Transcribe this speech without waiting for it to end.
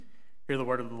Hear the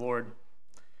word of the Lord.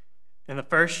 In the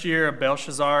first year of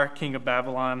Belshazzar, king of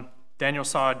Babylon, Daniel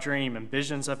saw a dream and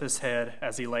visions of his head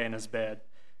as he lay in his bed.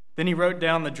 Then he wrote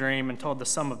down the dream and told the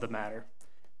sum of the matter.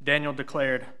 Daniel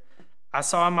declared, I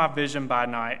saw in my vision by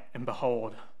night, and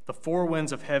behold, the four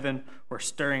winds of heaven were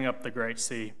stirring up the great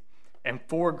sea, and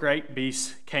four great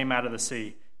beasts came out of the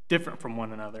sea, different from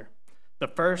one another. The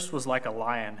first was like a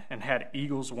lion and had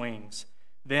eagle's wings.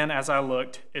 Then, as I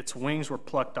looked, its wings were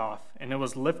plucked off, and it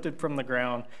was lifted from the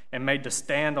ground and made to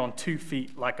stand on 2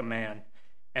 feet like a man,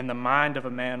 and the mind of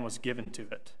a man was given to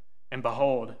it. And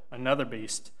behold, another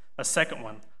beast, a second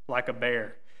one, like a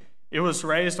bear. It was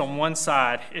raised on one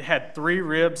side. It had 3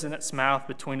 ribs in its mouth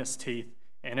between its teeth,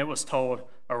 and it was told,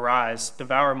 Arise,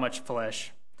 devour much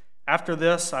flesh. After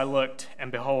this I looked,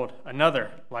 and behold,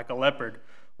 another, like a leopard,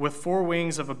 with 4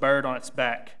 wings of a bird on its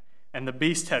back, and the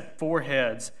beast had 4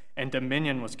 heads, and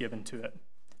dominion was given to it.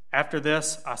 After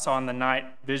this I saw in the night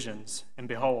visions, and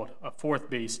behold, a 4th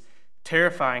beast,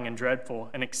 terrifying and dreadful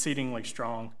and exceedingly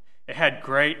strong. It had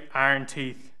great iron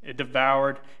teeth. It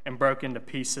devoured and broke into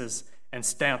pieces and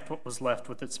stamped what was left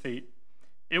with its feet.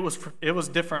 It was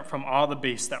different from all the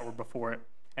beasts that were before it,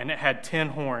 and it had 10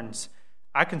 horns.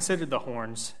 I considered the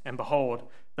horns, and behold,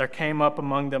 there came up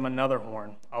among them another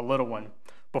horn, a little one,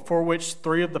 before which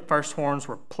 3 of the first horns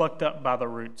were plucked up by the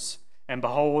roots. And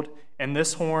behold, in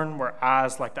this horn were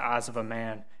eyes like the eyes of a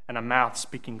man, and a mouth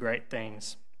speaking great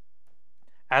things.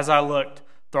 As I looked,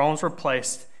 thrones were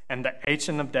placed, and the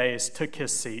Ancient of Days took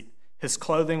his seat. His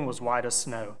clothing was white as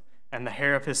snow, and the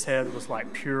hair of his head was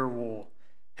like pure wool.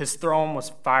 His throne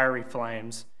was fiery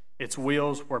flames. Its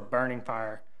wheels were burning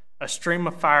fire. A stream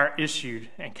of fire issued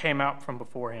and came out from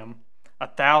before him.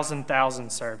 1,000,000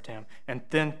 served him, and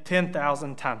then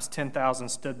 10,000 times 10,000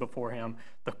 stood before him.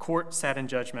 The court sat in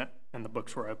judgment, and the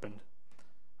books were opened.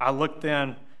 I looked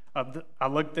then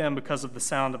because of the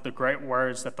sound of the great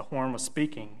words that the horn was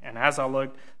speaking, and as I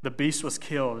looked, the beast was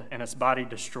killed and its body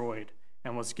destroyed,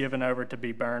 and was given over to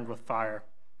be burned with fire.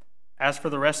 As for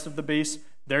the rest of the beasts,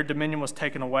 their dominion was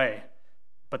taken away,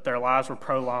 but their lives were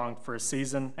prolonged for a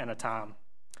season and a time.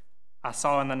 I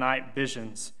saw in the night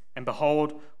visions, and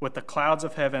behold, with the clouds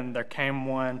of heaven there came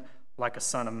one like a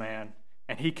son of man.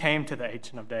 And he came to the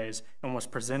Ancient of Days and was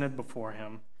presented before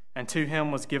him. And to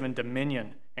him was given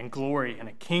dominion and glory and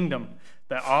a kingdom,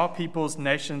 that all peoples,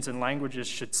 nations, and languages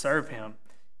should serve him.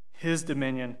 His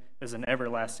dominion is an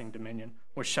everlasting dominion,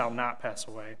 which shall not pass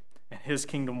away, and his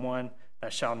kingdom one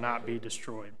that shall not be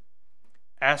destroyed.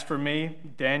 As for me,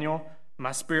 Daniel,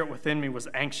 my spirit within me was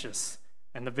anxious,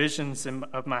 and the visions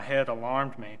of my head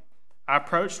alarmed me. I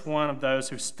approached one of those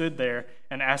who stood there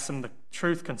and asked him the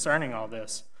truth concerning all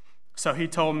this. So he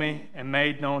told me and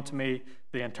made known to me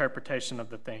the interpretation of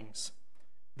the things.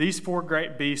 These 4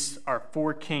 great beasts are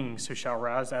 4 kings who shall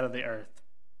rise out of the earth.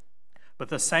 But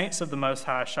the saints of the Most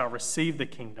High shall receive the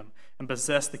kingdom and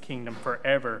possess the kingdom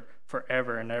forever,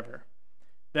 forever and ever.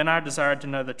 Then I desired to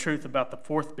know the truth about the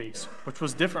 4th beast, which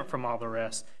was different from all the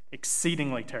rest,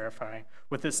 exceedingly terrifying,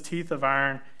 with its teeth of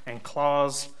iron and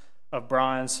claws of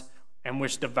bronze, and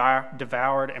which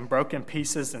devoured and broke in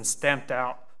pieces and stamped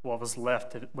out what was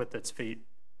left with its feet.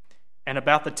 And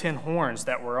about the 10 horns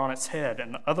that were on its head,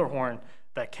 and the other horn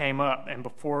that came up, and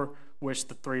before which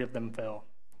the 3 of them fell.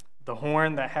 The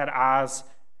horn that had eyes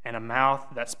and a mouth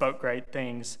that spoke great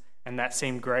things, and that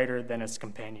seemed greater than its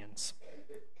companions.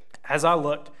 As I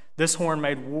looked, this horn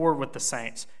made war with the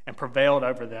saints and prevailed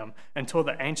over them until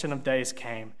the Ancient of Days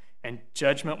came, and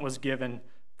judgment was given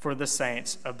for the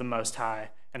saints of the Most High,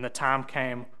 and the time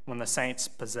came when the saints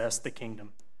possessed the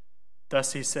kingdom.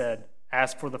 Thus he said,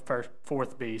 as for the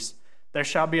 4th beast, there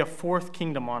shall be a 4th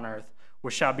kingdom on earth,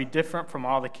 which shall be different from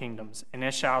all the kingdoms, and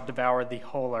it shall devour the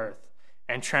whole earth,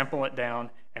 and trample it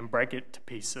down, and break it to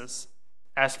pieces.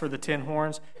 As for the 10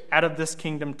 horns, out of this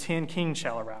kingdom 10 kings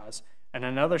shall arise, and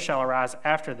another shall arise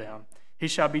after them. He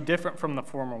shall be different from the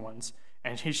former ones,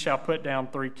 and he shall put down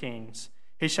 3 kings.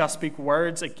 He shall speak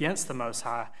words against the Most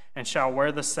High, and shall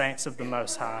wear the saints of the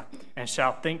Most High, and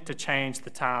shall think to change the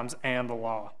times and the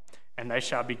law, and they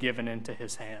shall be given into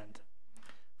his hand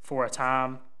for a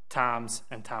time, times,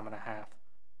 and time and a half.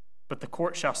 But the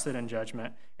court shall sit in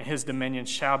judgment, and his dominion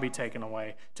shall be taken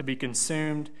away, to be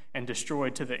consumed and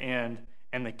destroyed to the end.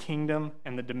 And the kingdom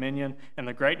and the dominion and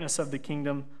the greatness of the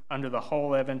kingdom under the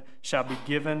whole heaven shall be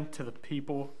given to the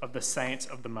people of the saints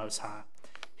of the Most High.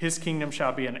 His kingdom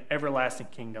shall be an everlasting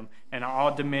kingdom, and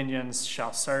all dominions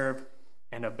shall serve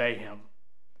and obey him.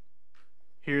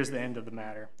 Here's the end of the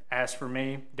matter. As for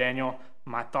me, Daniel,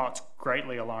 my thoughts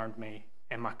greatly alarmed me,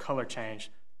 and my color changed,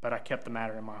 but I kept the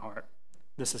matter in my heart.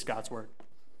 This is God's word.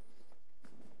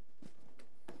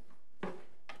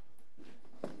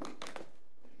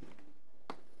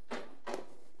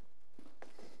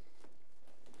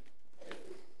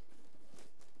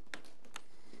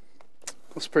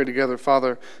 Let's pray together.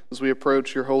 Father, as we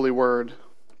approach your holy word,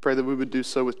 pray that we would do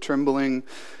so with trembling.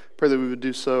 Pray that we would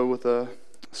do so with a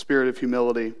spirit of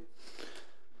humility.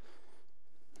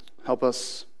 Help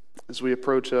us as we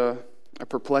approach a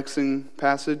perplexing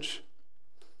passage.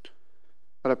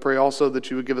 But I pray also that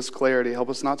you would give us clarity.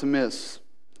 Help us not to miss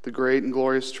the great and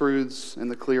glorious truths and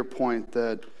the clear point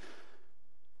that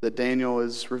Daniel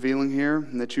is revealing here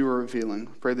and that you are revealing.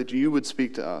 Pray that you would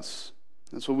speak to us.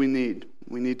 That's what we need.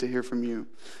 We need to hear from you.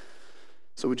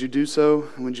 So would you do so,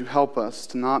 and would you help us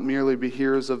to not merely be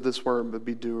hearers of this word, but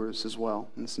be doers as well.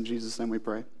 And it's in Jesus' name we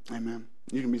pray. Amen.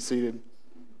 You can be seated.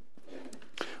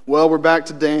 Well, we're back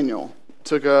to Daniel.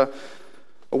 Took a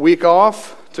week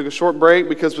off, took a short break,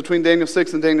 because between Daniel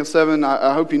 6 and Daniel 7,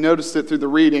 I hope you noticed it through the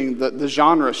reading, the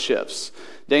genre shifts.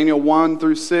 Daniel 1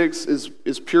 through 6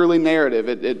 is purely narrative.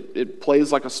 It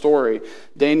plays like a story.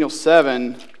 Daniel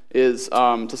 7 is,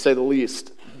 to say the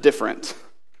least, different,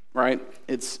 right?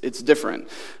 It's different.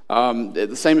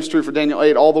 The same is true for Daniel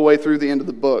 8 all the way through the end of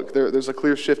the book. There's a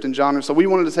clear shift in genre. So we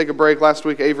wanted to take a break last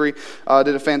week. Avery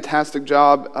did a fantastic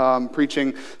job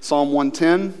preaching Psalm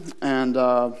 110, and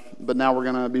but now we're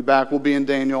going to be back. We'll be in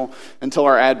Daniel until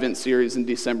our Advent series in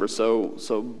December.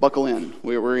 So buckle in.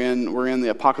 We're in the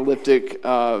apocalyptic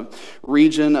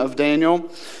region of Daniel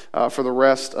for the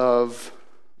rest of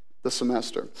the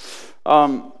semester.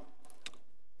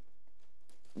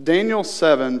 Daniel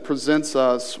 7 presents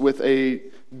us with a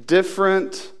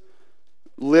different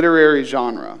literary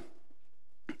genre.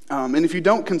 And if you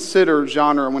don't consider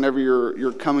genre whenever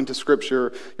you're coming to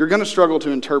Scripture, you're going to struggle to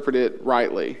interpret it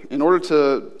rightly. In order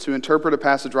to interpret a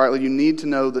passage rightly, you need to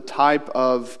know the type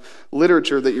of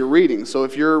literature that you're reading. So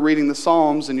if you're reading the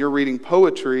Psalms and you're reading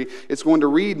poetry, it's going to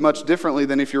read much differently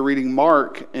than if you're reading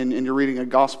Mark and you're reading a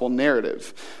gospel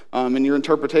narrative. And your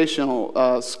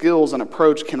interpretational skills and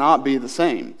approach cannot be the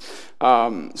same.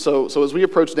 So as we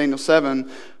approach Daniel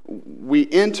 7, we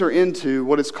enter into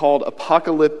what is called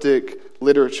apocalyptic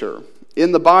literature.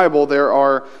 In the Bible, there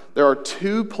are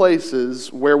two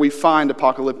places where we find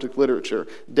apocalyptic literature: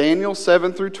 Daniel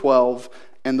 7 through 12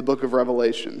 and the book of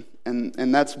Revelation.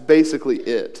 And that's basically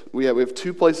it. We have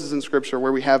two places in Scripture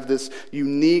where we have this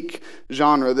unique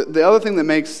genre. The other thing that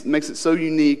makes it so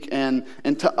unique and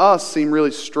to us seem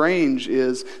really strange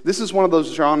is this is one of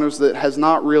those genres that has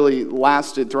not really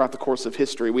lasted throughout the course of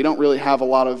history. We don't really have a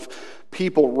lot of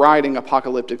people writing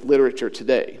apocalyptic literature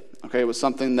today. Okay, it was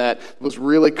something that was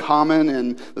really common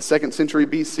in the 2nd century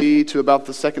BC to about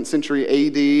the 2nd century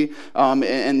AD,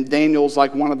 and Daniel's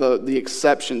like one of the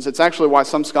exceptions. It's actually why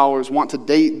some scholars want to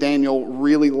date Daniel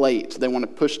really late. They want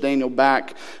to push Daniel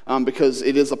back because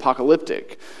it is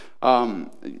apocalyptic.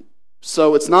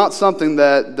 So it's not something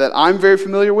that I'm very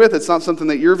familiar with. It's not something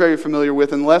that you're very familiar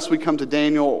with unless we come to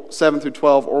Daniel 7 through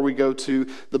 12 or we go to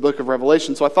the book of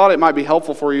Revelation. So I thought it might be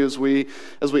helpful for you as we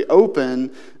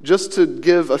open just to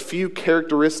give a few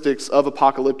characteristics of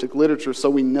apocalyptic literature so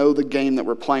we know the game that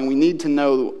we're playing. We need to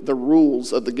know the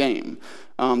rules of the game.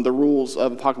 The rules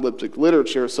of apocalyptic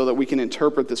literature so that we can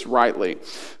interpret this rightly.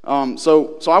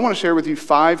 So I want to share with you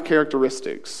 5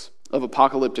 characteristics of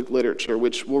apocalyptic literature,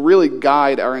 which will really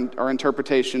guide our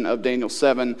interpretation of Daniel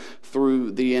 7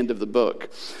 through the end of the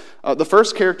book. The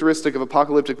first characteristic of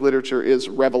apocalyptic literature is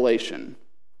revelation.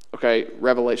 Okay,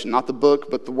 revelation, not the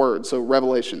book, but the word, so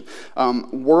revelation.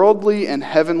 Worldly and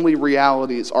heavenly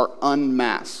realities are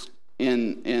unmasked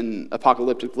in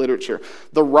apocalyptic literature.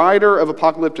 The writer of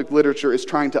apocalyptic literature is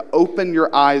trying to open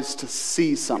your eyes to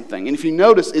see something. And if you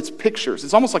notice, it's pictures.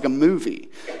 It's almost like a movie.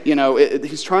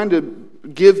 He's trying to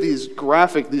give these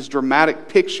graphic, these dramatic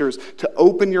pictures to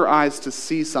open your eyes to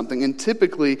see something. And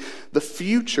typically, the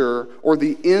future or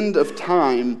the end of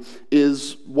time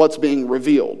is what's being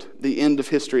revealed. The end of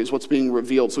history is what's being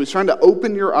revealed. So he's trying to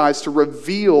open your eyes to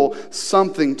reveal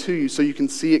something to you so you can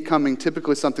see it coming,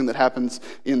 typically something that happens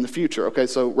in the future. Okay,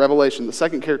 so Revelation. The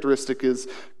second characteristic is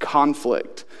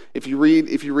conflict. If you read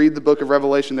the book of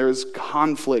Revelation, there is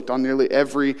conflict on nearly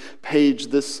every page.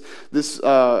 This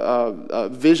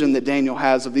vision that Daniel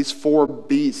has of these 4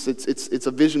 beasts, it's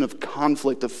a vision of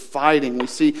conflict, of fighting. We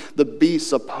see the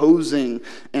beasts opposing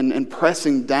and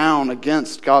pressing down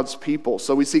against God's people.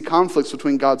 So we see conflicts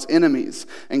between God's enemies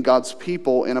and God's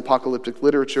people in apocalyptic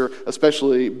literature,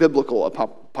 especially biblical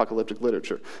apocalyptic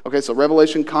literature. Okay, so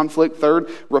Revelation, conflict. Third,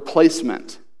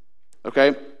 replacement.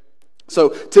 Okay? So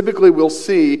typically we'll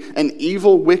see an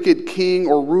evil, wicked king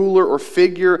or ruler or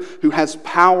figure who has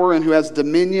power and who has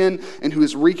dominion and who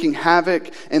is wreaking havoc.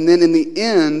 And then in the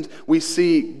end, we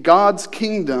see God's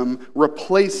kingdom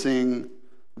replacing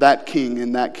that king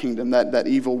and that kingdom, that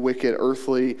evil, wicked,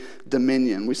 earthly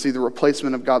dominion. We see the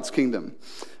replacement of God's kingdom.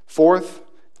 Fourth,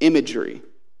 imagery.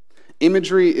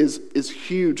 Imagery is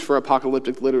huge for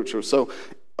apocalyptic literature. So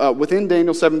within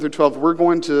Daniel 7 through 12, we're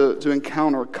going to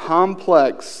encounter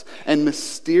complex and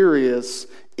mysterious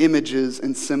images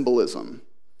and symbolism.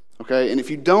 Okay, and if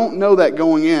you don't know that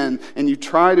going in and you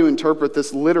try to interpret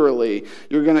this literally,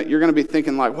 you're gonna be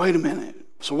thinking like, wait a minute.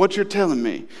 So what you're telling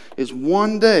me is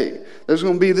one day there's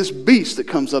going to be this beast that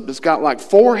comes up that's got like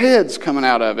 4 heads coming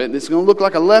out of it. And it's going to look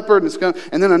like a leopard,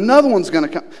 and then another one's going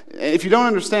to come. If you don't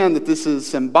understand that this is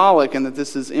symbolic and that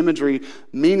this is imagery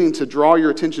meaning to draw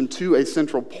your attention to a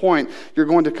central point, you're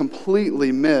going to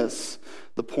completely miss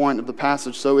the point of the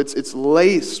passage. So it's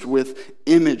laced with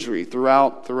imagery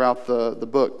throughout the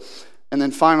book. And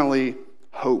then finally,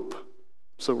 hope.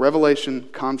 So revelation,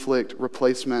 conflict,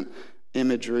 replacement,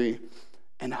 imagery,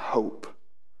 and hope.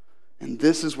 And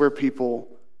this is where people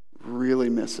really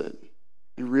miss it.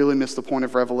 They really miss the point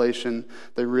of Revelation.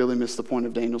 They really miss the point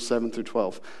of Daniel 7 through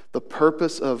 12. The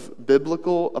purpose of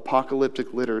biblical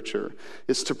apocalyptic literature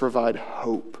is to provide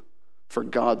hope for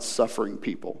God's suffering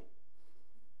people.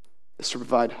 It's to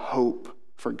provide hope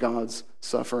for God's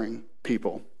suffering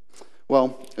people.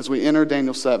 Well, as we enter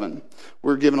Daniel 7,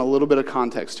 we're given a little bit of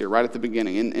context here right at the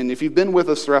beginning. And if you've been with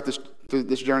us throughout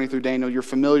this journey through Daniel, you're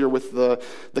familiar with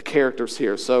the characters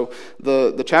here. So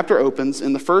the chapter opens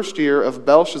in the first year of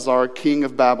Belshazzar, king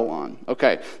of Babylon.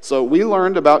 Okay, so we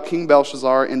learned about King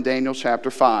Belshazzar in Daniel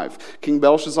chapter 5. King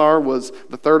Belshazzar was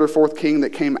the third or fourth king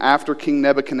that came after King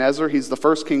Nebuchadnezzar. He's the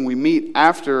first king we meet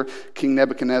after King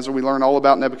Nebuchadnezzar. We learn all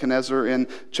about Nebuchadnezzar in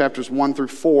chapters 1 through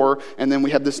 4. And then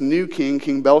we have this new king,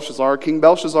 King Belshazzar. King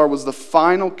Belshazzar was the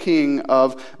final king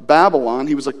of Babylon.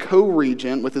 He was a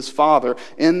co-regent with his father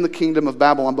in the kingdom of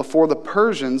Babylon before the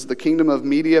Persians, the kingdom of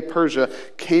Media Persia,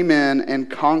 came in and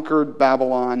conquered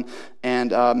Babylon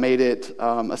and made it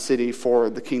a city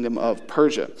for the kingdom of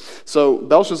Persia. So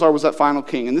Belshazzar was that final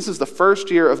king, and this is the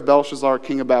first year of Belshazzar,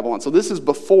 king of Babylon. So this is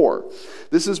before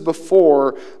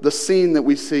the scene that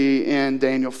we see in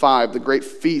Daniel 5, the great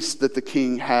feast that the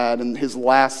king had and his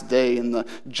last day and the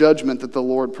judgment that the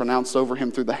Lord pronounced over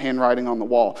him through the handwriting on the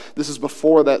wall. This is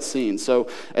before that scene. So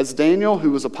as Daniel,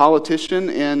 who was a politician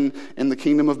in the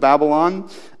kingdom of Babylon,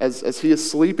 as he is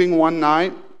sleeping one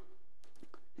night,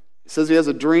 he says he has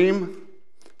a dream.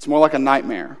 It's more like a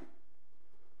nightmare.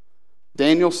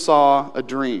 Daniel saw a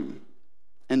dream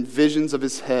and visions of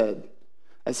his head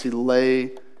as he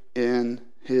lay in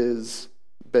his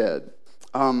bed.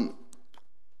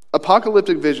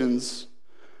 Apocalyptic visions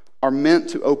are meant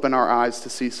to open our eyes to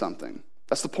see something.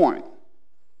 That's the point.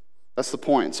 That's the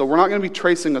point. So we're not going to be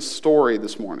tracing a story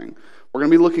this morning. We're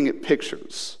going to be looking at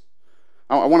pictures.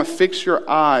 I want to fix your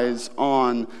eyes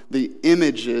on the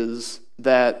images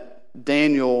that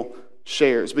Daniel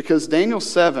shares, because Daniel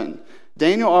 7,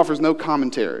 Daniel offers no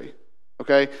commentary.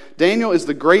 Okay? Daniel is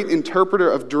the great interpreter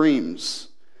of dreams.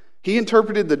 He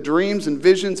interpreted the dreams and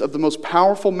visions of the most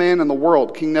powerful man in the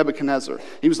world, King Nebuchadnezzar.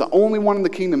 He was the only one in the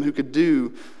kingdom who could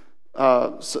do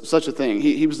such a thing.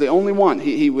 He was the only one.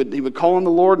 He would call on the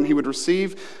Lord and he would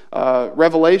receive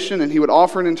revelation and he would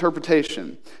offer an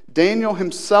interpretation. Daniel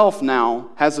himself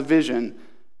now has a vision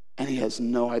and he has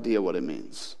no idea what it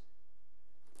means.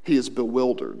 He is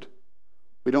bewildered.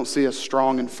 We don't see a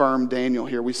strong and firm Daniel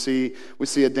here. We see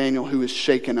a Daniel who is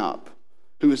shaken up,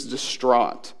 who is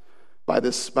distraught by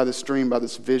this dream, by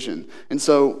this vision. And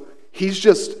so he's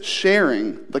just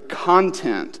sharing the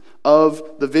content of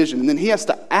the vision. And then he has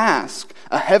to ask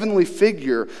a heavenly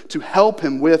figure to help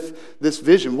him with this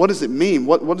vision. What does it mean?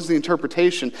 What is the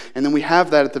interpretation? And then we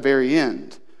have that at the very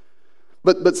end.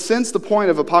 But since the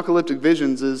point of apocalyptic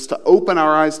visions is to open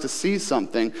our eyes to see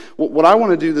something, what I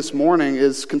want to do this morning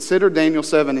is consider Daniel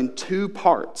 7 in 2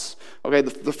 parts. Okay,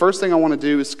 the first thing I want to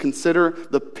do is consider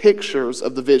the pictures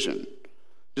of the vision.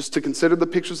 Just to consider the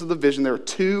pictures of the vision, there are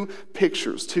 2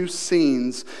 pictures, 2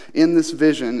 scenes in this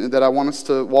vision that I want us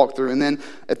to walk through. And then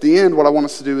at the end, what I want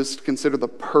us to do is consider the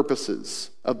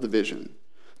purposes of the vision.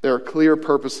 There are clear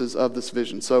purposes of this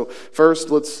vision. So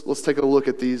first, let's take a look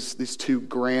at these 2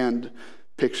 grand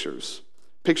pictures.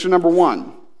 Picture number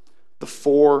 1, the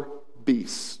 4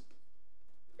 beasts.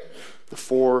 The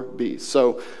 4 beasts.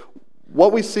 So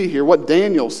what we see here, what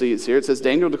Daniel sees here, it says,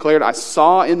 Daniel declared, I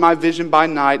saw in my vision by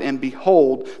night, and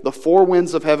behold, the 4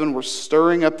 winds of heaven were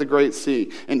stirring up the great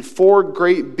sea, and 4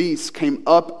 great beasts came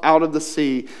up out of the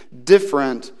sea,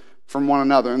 different from one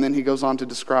another. And then he goes on to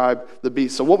describe the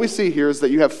beasts. So what we see here is that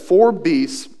you have 4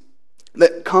 beasts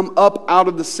that come up out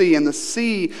of the sea. And the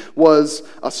sea was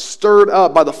stirred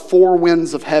up by the four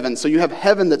winds of heaven. So you have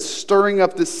heaven that's stirring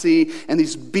up the sea and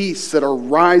these beasts that are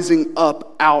rising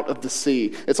up out of the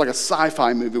sea. It's like a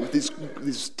sci-fi movie with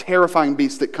these terrifying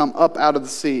beasts that come up out of the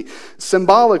sea.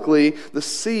 Symbolically, the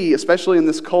sea, especially in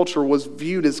this culture, was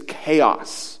viewed as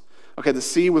chaos. Okay, the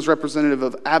sea was representative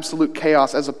of absolute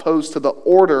chaos as opposed to the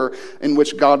order in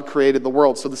which God created the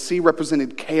world. So the sea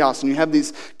represented chaos, and you have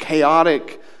these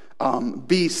chaotic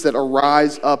beasts that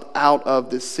arise up out of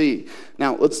this sea.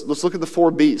 Now, let's look at the four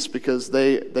beasts because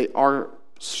they are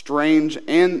strange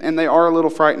and they are a little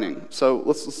frightening. So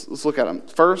let's look at them.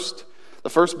 First,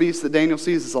 the first beast that Daniel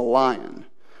sees is a lion.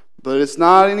 But it's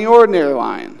not any ordinary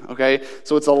lion, okay?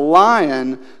 So it's a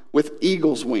lion with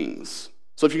eagle's wings.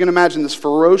 So if you can imagine this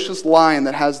ferocious lion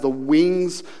that has the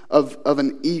wings of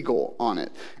an eagle on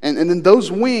it. And then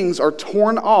those wings are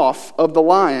torn off of the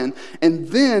lion. And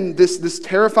then this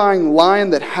terrifying lion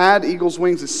that had eagle's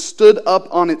wings is stood up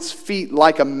on its feet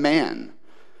like a man.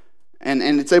 And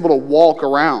it's able to walk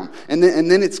around. And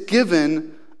then it's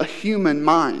given a human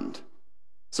mind.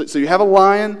 So you have a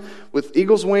lion with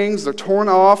eagle's wings. They're torn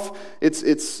off.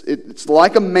 It's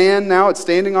like a man now. It's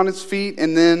standing on its feet.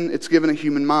 And then it's given a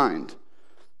human mind.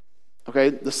 Okay,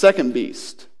 the second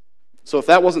beast. So if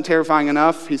that wasn't terrifying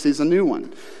enough, he sees a new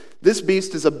one. This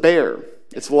beast is a bear.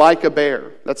 It's like a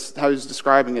bear. That's how he's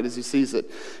describing it as he sees it.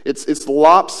 It's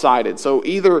lopsided. So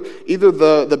either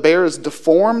the bear is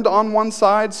deformed on one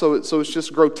side, so it's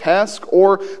just grotesque,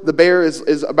 or the bear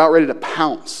is about ready to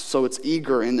pounce, so it's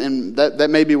eager, and that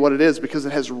may be what it is because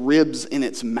it has ribs in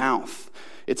its mouth.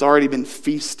 It's already been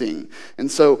feasting. And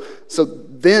so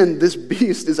then this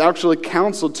beast is actually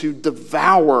counseled to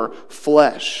devour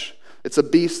flesh. It's a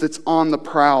beast that's on the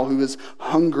prowl who is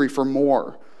hungry for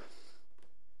more.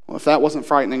 Well, if that wasn't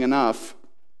frightening enough,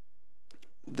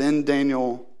 then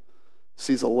Daniel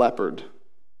sees a leopard.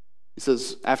 He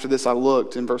says, after this I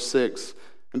looked, in verse 6,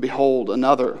 and behold,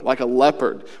 another, like a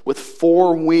leopard, with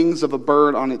 4 wings of a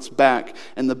bird on its back,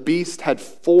 and the beast had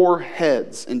 4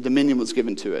 heads, and dominion was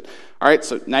given to it. All right,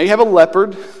 so now you have a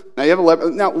leopard.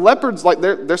 Now leopards, like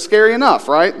they're scary enough,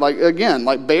 right? Like again,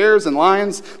 like bears and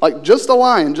lions, like just a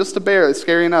lion, just a bear is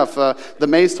scary enough. The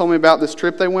Mays told me about this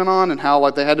trip they went on and how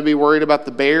like they had to be worried about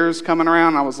the bears coming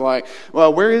around. I was like,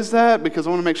 well, where is that? Because I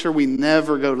want to make sure we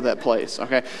never go to that place,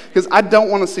 okay? Because I don't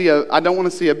want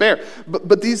to see a bear.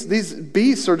 But these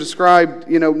beasts are described,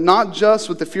 not just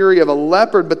with the fury of a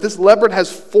leopard, but this leopard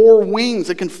has 4 wings.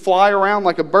 It can fly around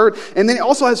like a bird, and then it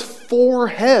also has 4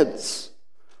 heads.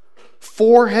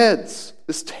 4 heads,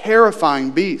 this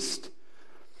terrifying beast.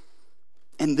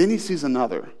 And then he sees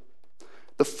another.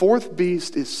 The 4th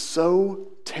beast is so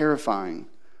terrifying,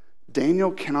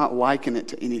 Daniel cannot liken it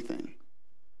to anything.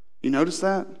 You notice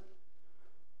that?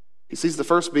 He sees the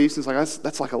first beast and he's like,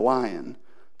 that's like a lion.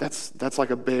 That's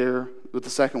like a bear. With the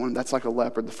second one, that's like a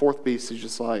leopard. The 4th beast is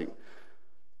just like,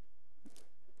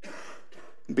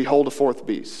 behold a 4th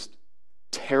beast.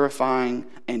 Terrifying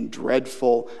and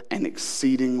dreadful and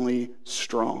exceedingly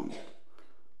strong.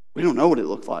 We don't know what it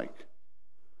looked like.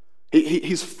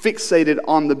 He's fixated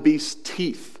on the beast's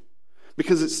teeth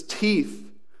because its teeth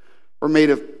were made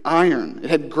of iron. It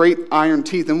had great iron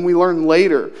teeth. And we learn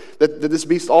later that this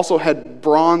beast also had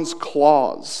bronze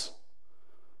claws.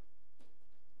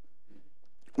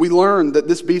 We learn that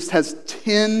this beast has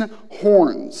 10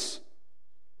 horns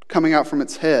coming out from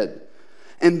its head.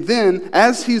 And then,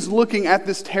 as he's looking at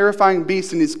this terrifying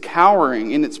beast and he's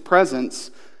cowering in its presence,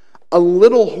 a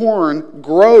little horn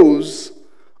grows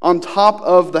on top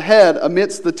of the head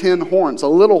amidst the 10 horns, a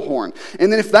little horn.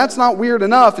 And then if that's not weird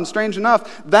enough and strange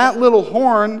enough, that little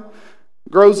horn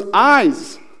grows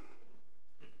eyes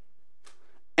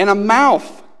and a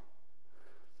mouth.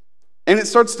 And it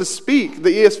starts to speak. The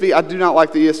ESV, I do not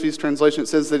like the ESV's translation. It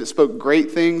says that it spoke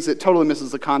great things. It totally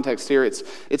misses the context here. It's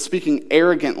speaking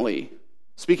arrogantly.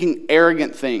 Speaking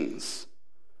arrogant things.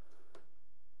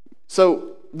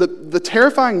 So the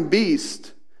terrifying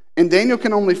beast, and Daniel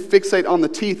can only fixate on the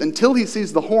teeth until he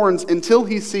sees the horns, until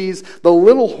he sees the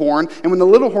little horn. And when the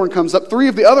little horn comes up, 3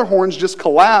 of the other horns just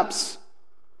collapse.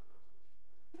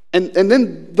 And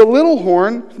then the little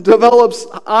horn develops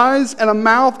eyes and a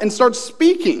mouth and starts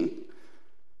speaking.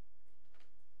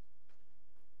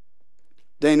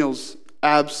 Daniel's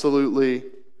absolutely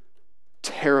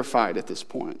terrified at this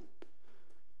point.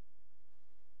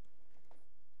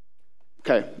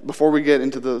 Okay, before we get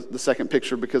into the second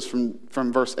picture, because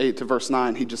from verse 8 to verse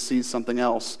 9, he just sees something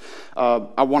else.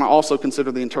 I want to also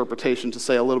consider the interpretation to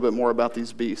say a little bit more about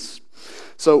these beasts.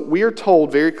 So we are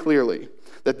told very clearly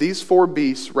that these 4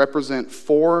 beasts represent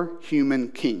 4 human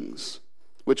kings.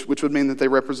 which would mean that they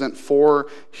represent 4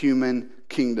 human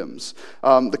kingdoms.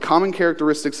 The common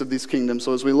characteristics of these kingdoms,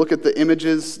 so as we look at the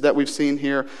images that we've seen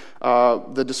here,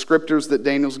 the descriptors that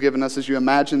Daniel's given us, as you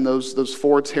imagine those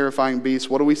 4 terrifying beasts,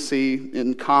 what do we see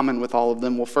in common with all of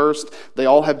them? Well, first, they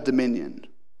all have dominion.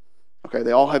 Okay,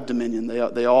 they all have dominion.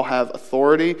 They all have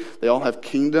authority. They all have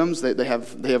kingdoms. They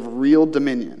have real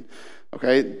dominion.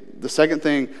 Okay, the second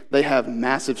thing, they have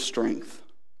massive strength.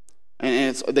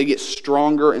 And they get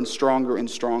stronger and stronger and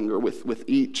stronger with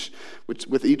each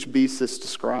beast that's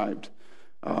described.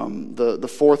 The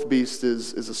 4th beast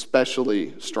is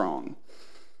especially strong.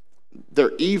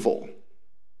 They're evil.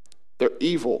 They're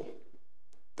evil.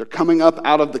 They're coming up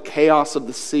out of the chaos of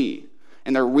the sea,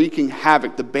 and they're wreaking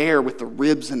havoc. The bear with the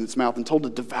ribs in its mouth and told to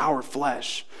devour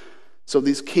flesh. So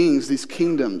these kings, these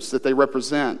kingdoms that they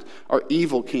represent are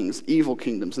evil kings, evil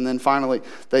kingdoms. And then finally,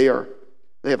 they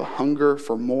have a hunger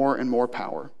for more and more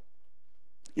power.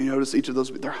 You notice each of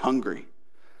those, they're hungry.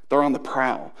 They're on the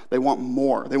prowl. They want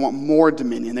more. They want more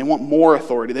dominion. They want more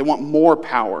authority. They want more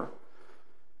power.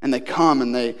 And they come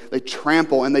and they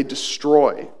trample and they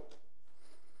destroy.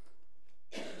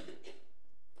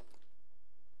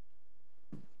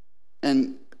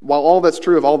 And while all that's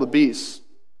true of all the beasts,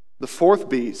 the 4th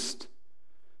beast,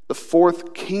 the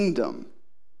 4th kingdom,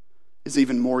 is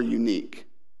even more unique.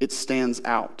 It stands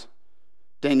out.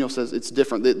 Daniel says it's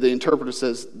different. The interpreter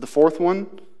says the 4th one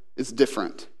is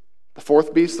different. The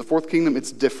 4th beast, the 4th kingdom,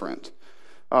 it's different.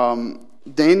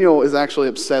 Daniel is actually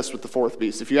obsessed with the 4th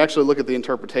beast. If you actually look at the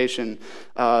interpretation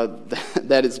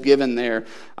that is given there,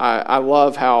 I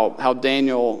love how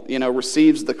Daniel,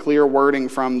 receives the clear wording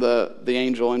from the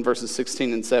angel in verses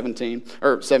 16 and 17,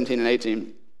 or 17 and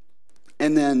 18.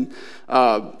 And then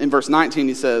in verse 19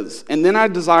 he says, "And then I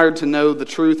desired to know the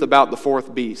truth about the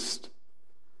 4th beast."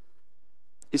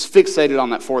 He's fixated on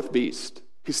that 4th beast.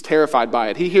 He's terrified by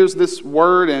it. He hears this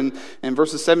word in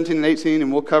verses 17 and 18,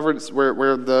 and we'll cover it,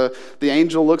 where the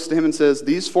angel looks to him and says,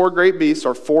 "These 4 great beasts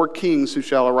are 4 kings who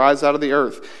shall arise out of the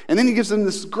earth." And then he gives them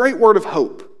this great word of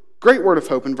hope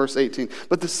in verse 18.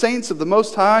 "But the saints of the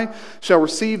Most High shall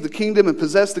receive the kingdom and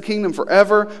possess the kingdom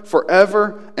forever,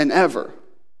 forever, and ever."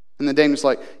 And then Daniel's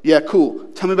like, "Yeah, cool.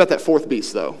 Tell me about that 4th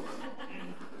beast, though."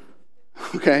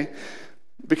 Okay?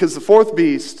 Because the 4th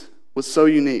beast was so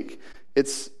unique.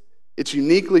 It's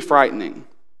uniquely frightening.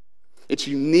 It's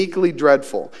uniquely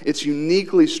dreadful. It's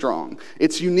uniquely strong.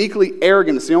 It's uniquely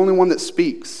arrogant. It's the only one that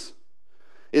speaks.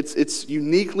 It's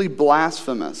uniquely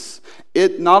blasphemous.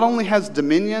 It not only has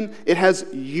dominion, it has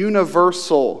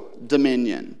universal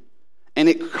dominion. And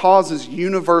it causes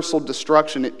universal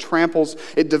destruction. It tramples,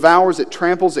 it devours, it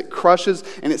tramples, it crushes,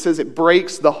 and it says it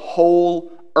breaks the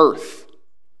whole earth.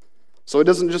 So it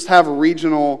doesn't just have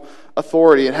regional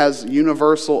authority, it has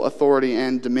universal authority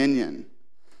and dominion.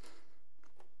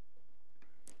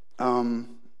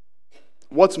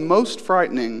 What's most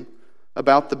frightening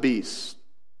about the beast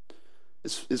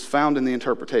is found in the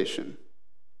interpretation.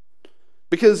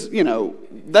 Because,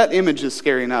 that image is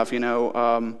scary enough, I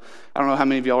don't know how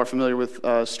many of y'all are familiar with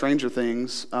Stranger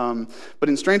Things, but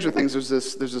in Stranger Things there's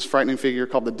this frightening figure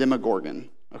called the Demogorgon,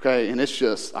 okay? And it's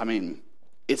just,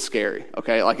 it's scary,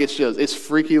 okay? Like it's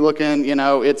freaky looking,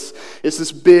 it's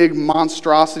this big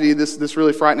monstrosity, this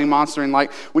really frightening monster, and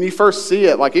like when you first see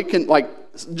it, like it can, like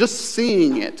just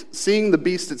seeing the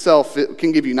beast itself, it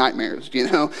can give you nightmares,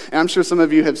 And I'm sure some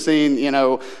of you have seen,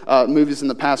 movies in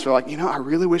the past where like, I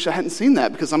really wish I hadn't seen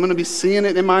that because I'm going to be seeing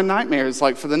it in my nightmares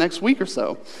like for the next week or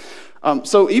so.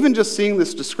 So even just seeing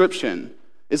this description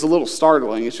is a little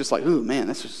startling. It's just like, ooh, man,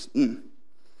 that's just,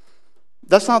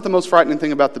 That's not the most frightening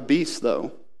thing about the beast,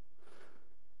 though.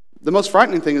 The most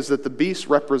frightening thing is that the beasts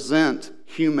represent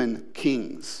human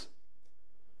kings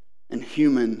and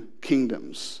human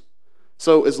kingdoms.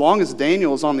 So as long as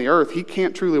Daniel is on the earth, he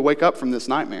can't truly wake up from this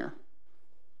nightmare.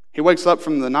 He wakes up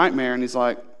from the nightmare and he's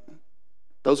like,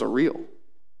 those are real.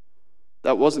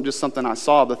 That wasn't just something I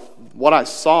saw. What I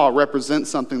saw represents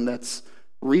something that's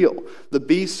real. The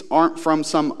beasts aren't from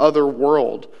some other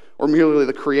world or merely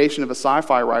the creation of a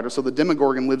sci-fi writer. So the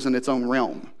Demogorgon lives in its own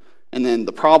realm. And then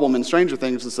the problem in Stranger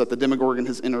Things is that the Demogorgon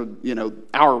has entered,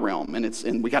 our realm,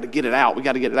 and we got to get it out. We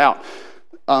got to get it out.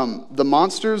 The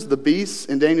monsters, the beasts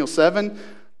in Daniel 7,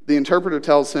 the interpreter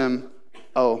tells him,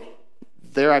 oh,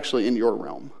 they're actually in your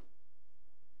realm.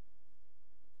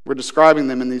 We're describing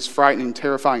them in these frightening,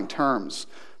 terrifying terms,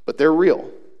 but they're real,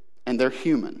 and they're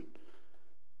human,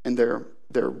 and they're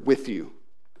with you.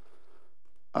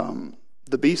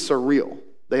 The beasts are real.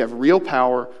 They have real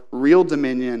power, real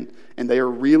dominion, and they are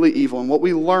really evil. And what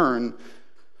we learn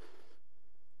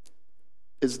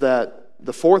is that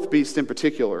the 4th beast in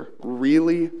particular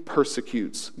really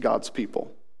persecutes God's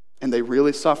people. and they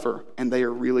really suffer, and they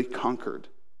are really conquered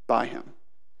by him.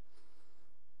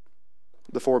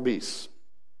 The 4 beasts.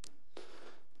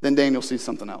 Then Daniel sees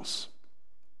something else.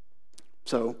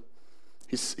 So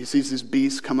he sees these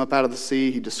beasts come up out of the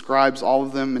sea. He describes all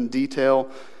of them in detail.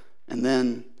 And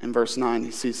then in verse 9,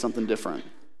 he sees something different.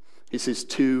 He sees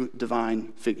 2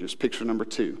 divine figures. Picture number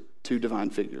 2, 2 divine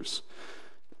figures.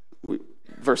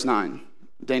 Verse 9,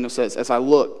 Daniel says, As I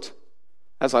looked,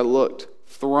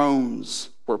 thrones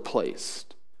were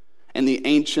placed, and the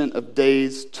Ancient of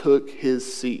Days took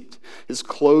his seat. His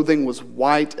clothing was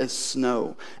white as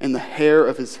snow, and the hair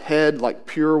of his head like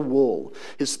pure wool.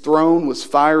 His throne was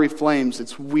fiery flames.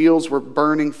 Its wheels were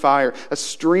burning fire. A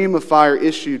stream of fire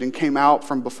issued and came out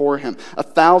from before him.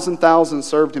 1,000,000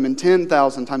 served him, and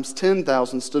 10,000 times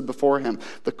 10,000 stood before him.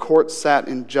 The court sat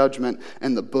in judgment,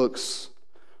 and the books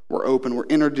were open. We're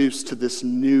introduced to this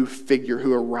new figure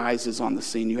who arises on the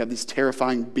scene. You have these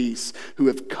terrifying beasts who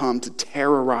have come to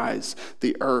terrorize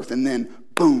the earth. And then,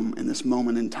 boom, in this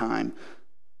moment in time,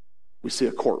 we see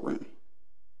a courtroom.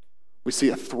 We see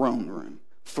a throne room.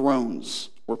 Thrones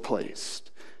were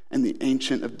placed. And the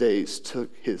Ancient of Days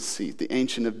took his seat. The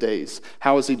Ancient of Days.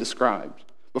 How is he described?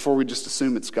 Before we just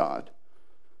assume it's God.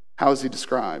 How is he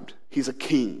described? He's a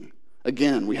king.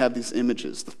 Again, we have these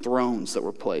images, the thrones that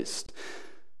were placed.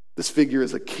 This figure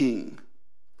is a king.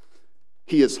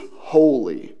 He is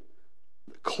holy,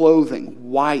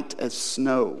 clothing white as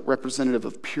snow, representative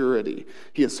of purity.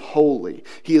 He is holy.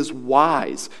 He is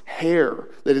wise, hair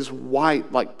that is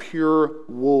white like pure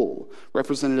wool,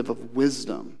 representative of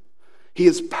wisdom. He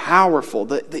is powerful,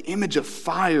 the image of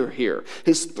fire here.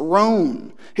 The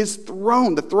throne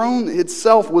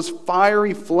itself was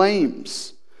fiery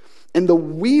flames. And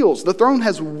the throne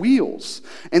has wheels,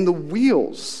 and the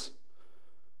wheels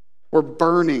were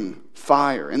burning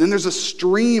fire. And then there's a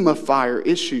stream of fire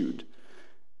issued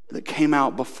that came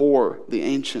out before the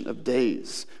Ancient of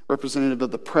Days, representative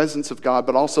of the presence of God,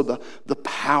 but also the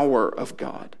power of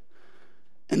God.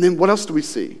 And then what else do we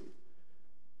see?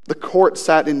 The court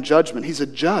sat in judgment. He's a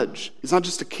judge. He's not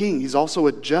just a king, he's also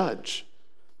a judge.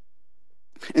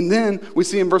 And then we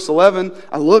see in verse 11,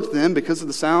 I looked then, because of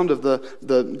the sound of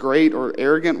the great or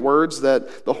arrogant words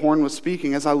that the horn was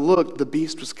speaking, as I looked, the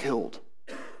beast was killed,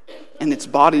 and its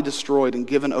body destroyed and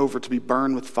given over to be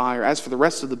burned with fire. As for the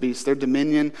rest of the beasts, their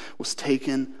dominion was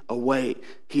taken away.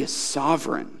 He is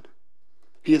sovereign.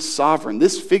 He is sovereign.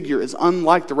 This figure is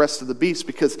unlike the rest of the beasts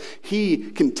because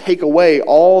he can take away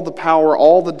all the power,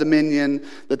 all the dominion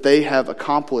that they have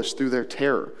accomplished through their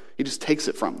terror. He just takes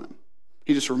it from them.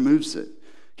 He just removes it.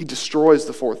 He destroys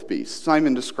the 4th beast. It's not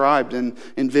even described in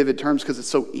vivid terms because it's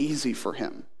so easy for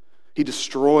him. He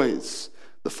destroys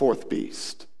the 4th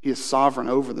beast. He is sovereign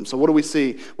over them. So what do we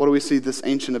see? What do we see this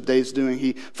Ancient of Days doing?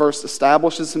 He first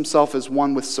establishes himself as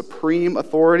one with supreme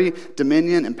authority,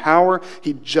 dominion, and power.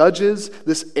 He judges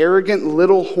this arrogant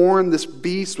little horn, this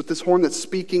beast with this horn that's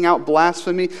speaking out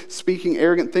blasphemy, speaking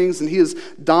arrogant things, and he has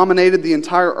dominated the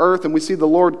entire earth, and we see the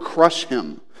Lord crush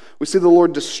him. We see the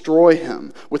Lord destroy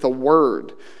him with a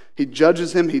word. He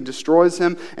judges him, he destroys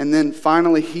him, and then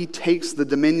finally he takes the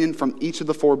dominion from each of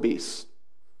the 4 beasts.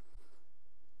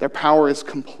 Their power is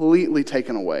completely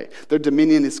taken away. Their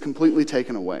dominion is completely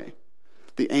taken away.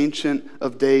 The Ancient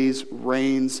of Days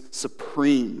reigns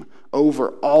supreme over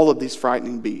all of these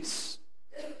frightening beasts.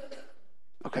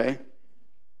 Okay?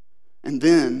 And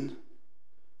then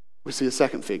we see a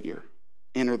second figure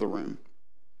enter the room,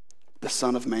 the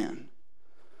Son of Man.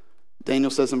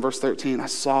 Daniel says in verse 13, I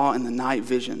saw in the night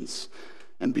visions,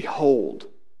 and behold,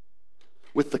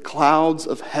 with the clouds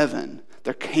of heaven,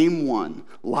 there came one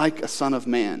like a son of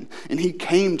man. And he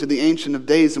came to the Ancient of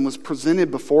Days and was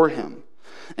presented before him.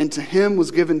 And to him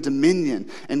was given dominion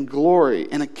and glory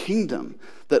and a kingdom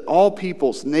that all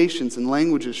peoples, nations, and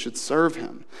languages should serve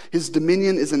him. His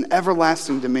dominion is an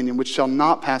everlasting dominion which shall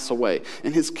not pass away,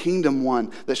 and his kingdom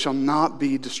one that shall not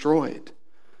be destroyed.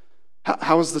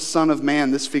 How is the Son of Man,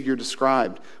 this figure,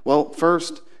 described? Well,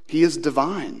 first, he is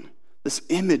divine. This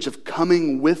image of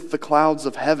coming with the clouds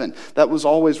of heaven. That was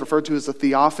always referred to as a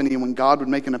theophany when God would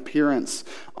make an appearance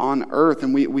on earth.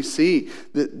 And we see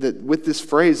that with this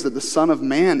phrase that the Son of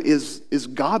Man is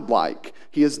godlike.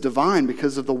 He is divine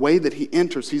because of the way that he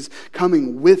enters. He's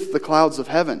coming with the clouds of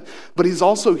heaven. But he's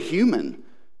also human.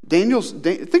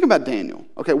 Think about Daniel.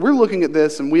 Okay, we're looking at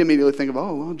this and we immediately think of,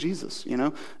 oh, well, Jesus,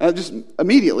 just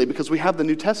immediately because we have the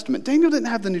New Testament. Daniel didn't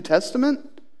have the New Testament.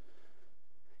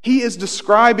 He is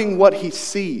describing what he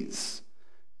sees.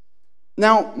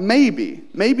 Now, maybe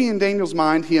in Daniel's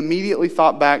mind, he immediately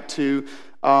thought back to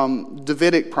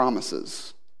Davidic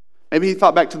promises. Maybe he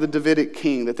thought back to the Davidic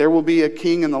king, that there will be a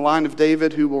king in the line of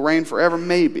David who will reign forever.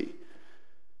 Maybe.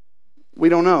 We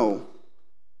don't know.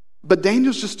 But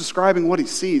Daniel's just describing what he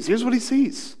sees. Here's what he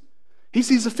sees. He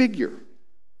sees a figure.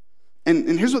 And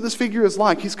here's what this figure is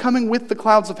like. He's coming with the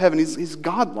clouds of heaven. He's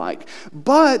godlike.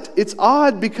 But it's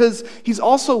odd because he's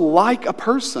also like a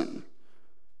person.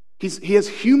 He has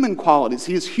human qualities.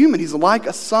 He is human. He's like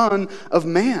a son of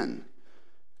man.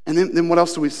 And then what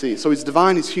else do we see? So he's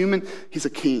divine, he's human, he's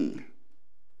a king.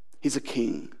 He's a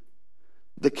king.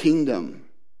 The kingdom,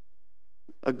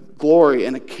 a glory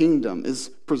and a kingdom is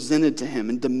presented to him,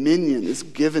 and dominion is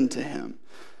given to him.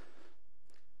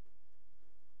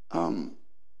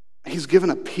 He's given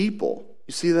a people.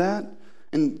 You see that?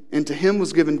 And to him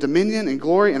was given dominion and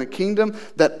glory and a kingdom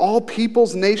that all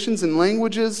peoples, nations, and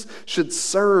languages should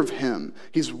serve him.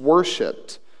 He's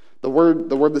worshipped. The word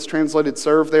that's translated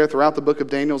serve there throughout the book of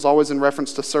Daniel is always in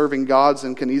reference to serving gods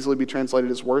and can easily be translated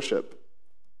as worship.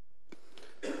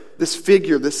 This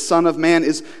figure, this Son of Man,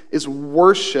 is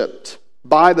worshipped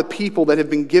by the people that have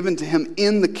been given to him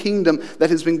in the kingdom that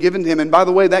has been given to him. And by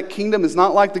the way, that kingdom is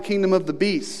not like the kingdom of the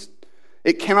beast.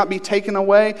 It cannot be taken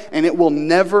away, and it will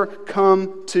never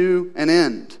come to an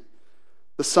end.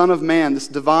 The Son of Man, this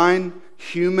divine,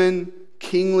 human,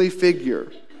 kingly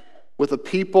figure with a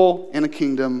people and a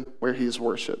kingdom where he is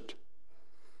worshipped.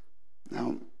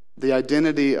 Now, the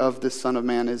identity of this Son of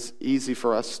Man is easy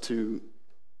for us to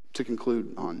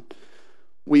conclude on.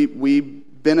 We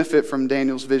benefit from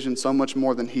Daniel's vision so much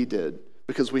more than he did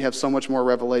because we have so much more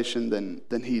revelation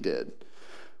than he did.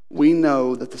 We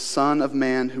know that the Son of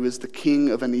Man, who is the King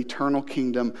of an eternal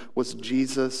kingdom, was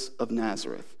Jesus of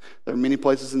Nazareth. There are many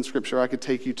places in Scripture I could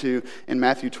take you to. In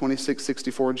Matthew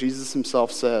 26:64, Jesus himself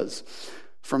says,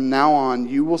 "From now on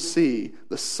you will see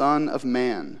the Son of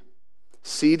Man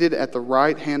seated at the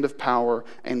right hand of power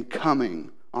and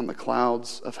coming on the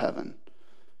clouds of heaven."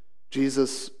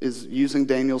 Jesus is using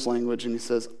Daniel's language, and he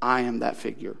says, I am that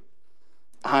figure.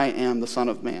 I am the Son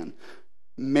of Man.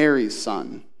 Mary's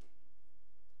son,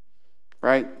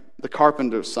 right? The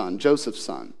carpenter's son, Joseph's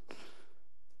son,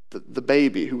 the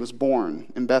baby who was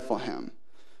born in Bethlehem,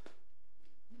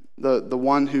 the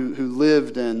one who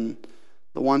lived and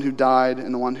the one who died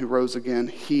and the one who rose again.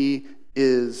 He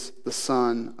is the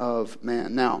Son of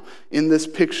Man. Now, in this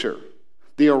picture,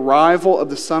 the arrival of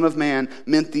the Son of Man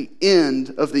meant the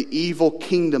end of the evil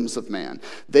kingdoms of man.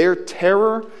 Their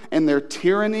terror and their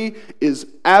tyranny is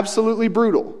absolutely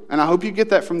brutal. And I hope you get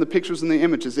that from the pictures and the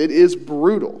images. It is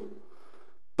brutal,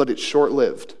 but it's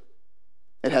short-lived.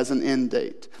 It has an end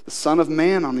date. The Son of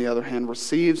Man, on the other hand,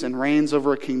 receives and reigns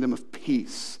over a kingdom of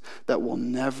peace that will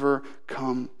never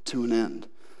come to an end.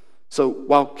 So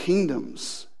while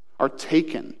kingdoms are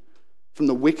taken from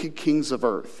the wicked kings of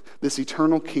earth, this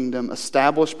eternal kingdom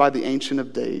established by the Ancient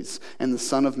of Days and the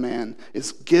Son of Man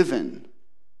is given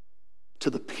to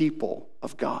the people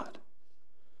of God.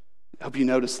 I hope you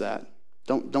notice that.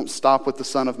 Don't stop with the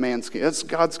Son of Man's kingdom. That's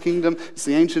God's kingdom. It's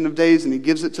the Ancient of Days, and he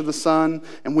gives it to the Son,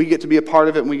 and we get to be a part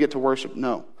of it, and we get to worship.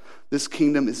 No, this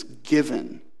kingdom is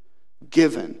given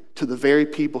to the very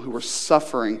people who are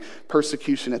suffering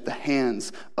persecution at the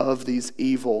hands of these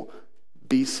evil,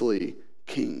 beastly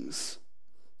kings.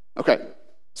 Okay,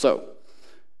 so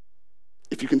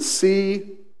if you can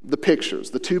see the pictures,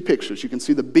 the two pictures, you can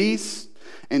see the beast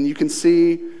and you can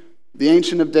see the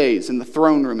Ancient of Days in the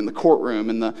throne room, in the courtroom,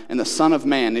 and the Son of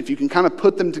Man. If you can kind of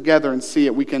put them together and see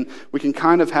it, we can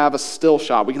kind of have a still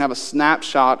shot. We can have a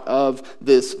snapshot of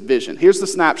this vision. Here's the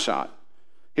snapshot.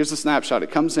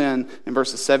 It comes in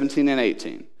verses 17 and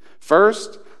 18.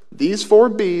 First, these four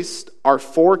beasts are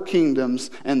four kingdoms,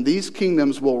 and these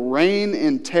kingdoms will reign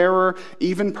in terror,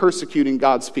 even persecuting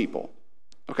God's people.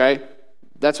 Okay?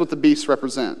 That's what the beasts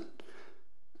represent.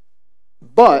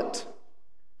 But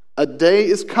a day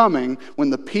is coming when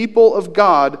the people of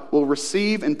God will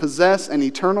receive and possess an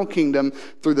eternal kingdom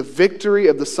through the victory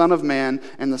of the Son of Man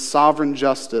and the sovereign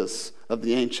justice of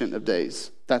the Ancient of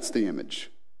Days. That's the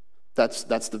image. That's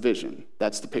the vision.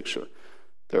 That's the picture.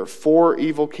 There are four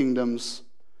evil kingdoms,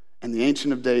 and the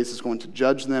Ancient of Days is going to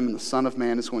judge them, and the Son of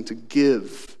Man is going to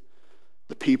give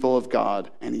the people of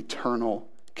God an eternal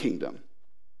kingdom.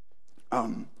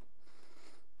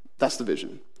 That's the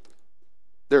vision.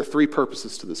 There are three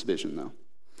purposes to this vision,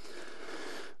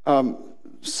 though.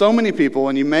 So many people,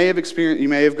 and you may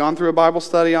have gone through a Bible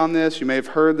study on this, you may have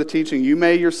heard the teaching, you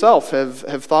may yourself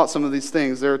have thought some of these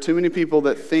things. There are too many people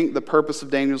that think the purpose of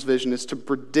Daniel's vision is to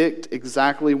predict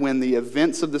exactly when the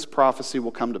events of this prophecy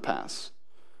will come to pass.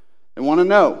 They want to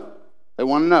know.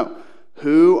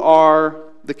 Who are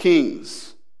the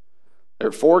kings? There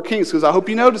are four kings, because I hope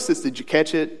you noticed this. Did you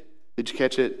catch it?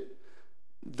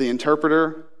 The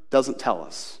interpreter doesn't tell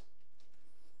us.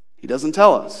 He doesn't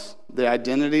tell us the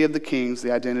identity of the kings,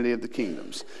 the identity of the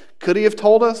kingdoms. Could he have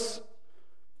told us?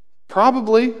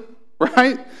 Probably,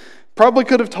 right? Probably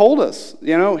could have told us.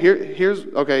 Here's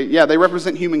okay, yeah, they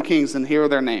represent human kings, and here are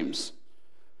their names.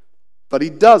 But he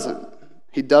doesn't.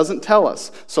 He doesn't tell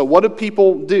us. So what do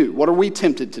people do? What are we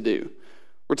tempted to do?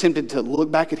 We're tempted to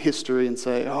look back at history and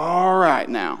say, all right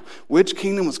now, which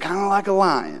kingdom was kind of like a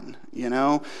lion,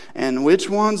 and which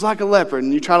one's like a leopard?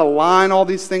 And you try to line all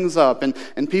these things up,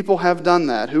 and people have done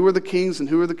that. Who are the kings and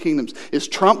who are the kingdoms? Is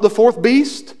Trump the fourth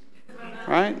beast?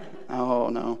 Right? Oh,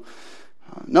 no.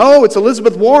 No, it's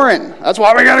Elizabeth Warren. That's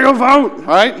why we got to go vote,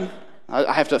 right?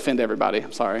 I have to offend everybody.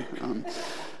 I'm sorry.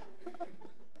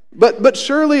 But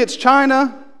surely it's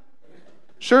China.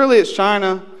 Surely it's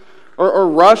China. Or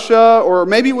Russia, or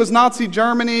maybe it was Nazi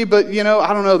Germany, but, I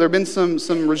don't know. There have been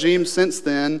some regimes since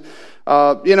then.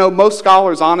 Most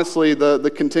scholars, honestly,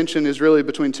 the contention is really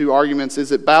between two arguments.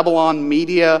 Is it Babylon,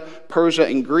 Media, Persia,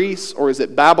 and Greece, or is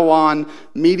it Babylon,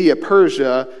 Media,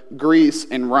 Persia, Greece,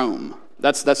 and Rome?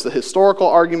 That's the historical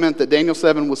argument that Daniel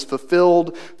 7 was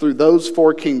fulfilled through those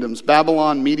four kingdoms: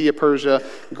 Babylon, Media, Persia,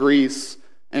 Greece,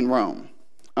 and Rome.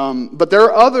 But there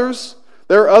are others.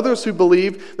 There are others who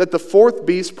believe that the fourth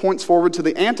beast points forward to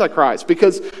the Antichrist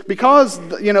because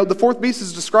the fourth beast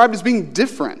is described as being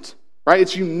different, right?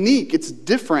 It's unique, it's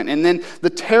different, and then the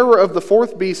terror of the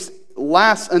fourth beast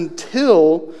lasts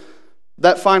until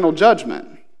that final judgment.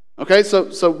 Okay,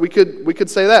 so we could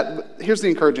say that. But here's the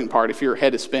encouraging part if your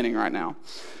head is spinning right now.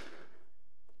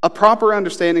 A proper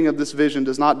understanding of this vision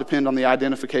does not depend on the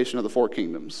identification of the four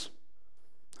kingdoms.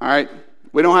 All right?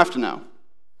 We don't have to know.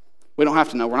 We don't have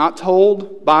to know. We're not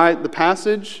told by the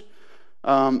passage.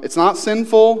 It's not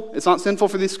sinful. It's not sinful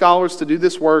for these scholars to do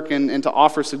this work and to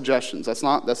offer suggestions. That's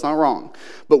not wrong.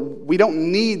 But we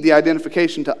don't need the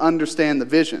identification to understand the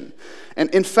vision. And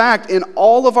in fact, in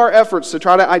all of our efforts to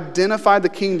try to identify the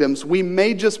kingdoms, we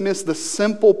may just miss the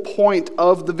simple point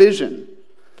of the vision.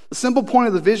 The simple point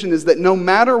of the vision is that no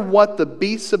matter what the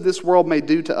beasts of this world may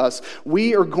do to us,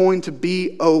 we are going to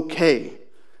be okay.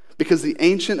 Because the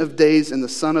Ancient of Days and the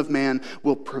Son of Man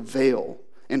will prevail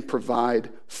and provide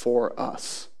for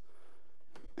us.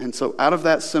 And so out of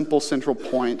that simple central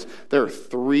point, there are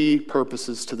three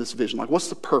purposes to this vision. Like, what's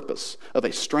the purpose of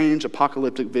a strange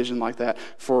apocalyptic vision like that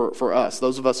for us?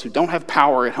 Those of us who don't have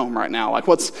power at home right now. Like,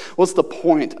 what's the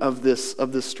point of this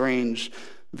strange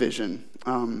vision?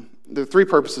 There are three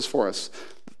purposes for us.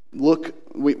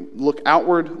 We look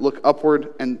outward, look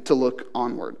upward, and to look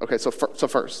onward. Okay, so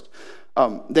first,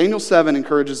 Daniel 7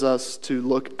 encourages us to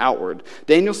look outward.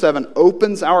 Daniel 7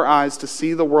 opens our eyes to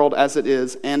see the world as it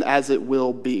is and as it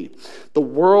will be. The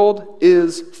world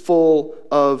is full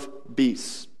of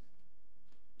beasts.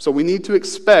 So we need to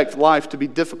expect life to be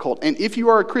difficult. And if you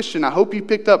are a Christian, I hope you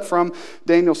picked up from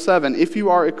Daniel 7, if you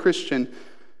are a Christian,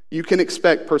 you can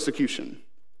expect persecution.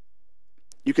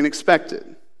 You can expect it.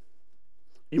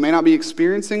 You may not be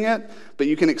experiencing it, but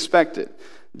you can expect it.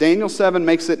 Daniel 7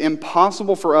 makes it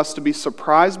impossible for us to be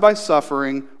surprised by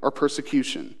suffering or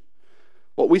persecution.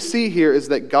 What we see here is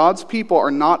that God's people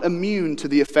are not immune to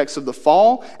the effects of the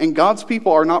fall, and God's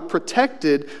people are not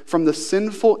protected from the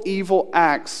sinful, evil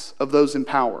acts of those in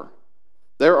power.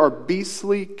 There are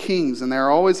beastly kings, and there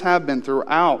always have been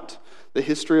throughout the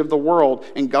history of the world,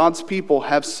 and God's people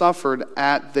have suffered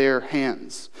at their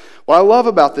hands. What I love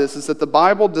about this is that the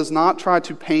Bible does not try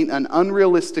to paint an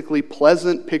unrealistically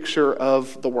pleasant picture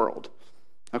of the world.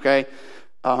 Okay?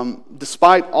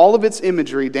 Despite all of its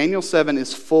imagery, Daniel 7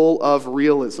 is full of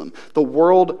realism. The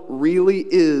world really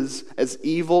is as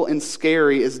evil and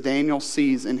scary as Daniel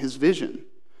sees in his vision.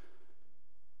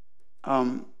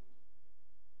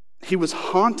 He was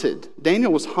haunted.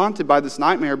 Daniel was haunted by this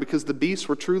nightmare because the beasts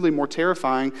were truly more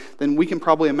terrifying than we can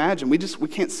probably imagine. We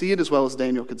can't see it as well as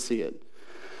Daniel could see it.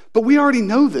 But we already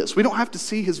know this. We don't have to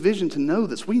see his vision to know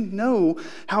this. We know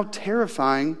how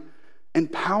terrifying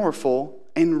and powerful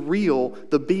and real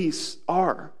the beasts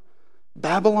are.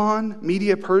 Babylon,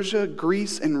 Media, Persia,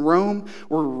 Greece, and Rome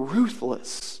were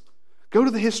ruthless. Go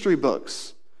to the history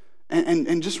books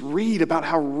and just read about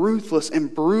how ruthless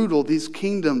and brutal these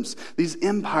kingdoms, these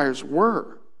empires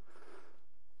were.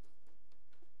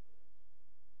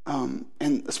 And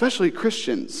especially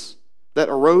Christians that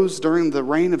arose during the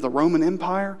reign of the Roman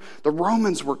Empire. The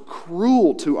Romans were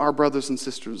cruel to our brothers and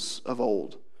sisters of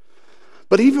old.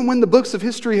 But even when the books of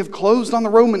history have closed on the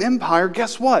Roman Empire,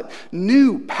 guess what?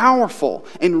 New, powerful,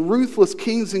 and ruthless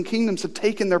kings and kingdoms have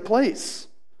taken their place.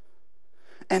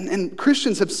 And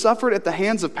Christians have suffered at the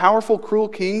hands of powerful, cruel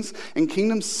kings and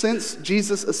kingdoms since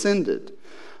Jesus ascended.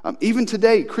 Even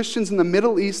today, Christians in the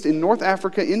Middle East, in North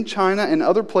Africa, in China, and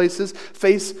other places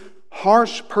face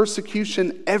harsh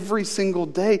persecution every single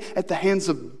day at the hands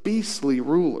of beastly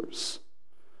rulers.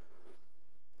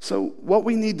 So what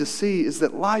we need to see is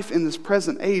that life in this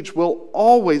present age will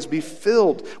always be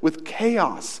filled with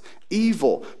chaos,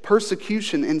 evil,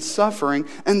 persecution, and suffering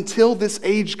until this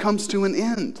age comes to an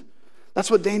end. That's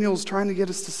what Daniel is trying to get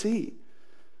us to see.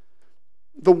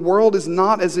 The world is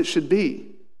not as it should be.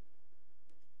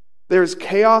 There's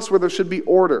chaos where there should be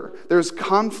order. There's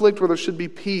conflict where there should be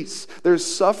peace. There's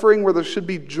suffering where there should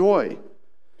be joy.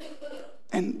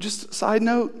 And just a side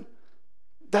note,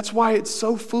 that's why it's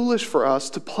so foolish for us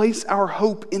to place our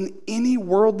hope in any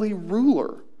worldly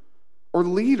ruler or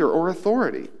leader or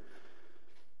authority.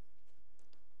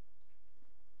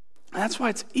 That's why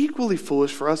it's equally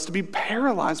foolish for us to be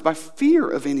paralyzed by fear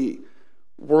of any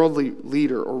worldly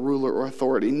leader or ruler or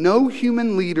authority. No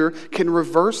human leader can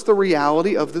reverse the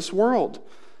reality of this world.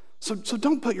 So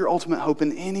don't put your ultimate hope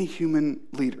in any human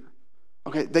leader.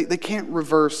 Okay, they can't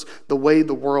reverse the way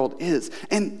the world is.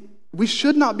 And we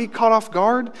should not be caught off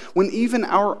guard when even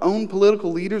our own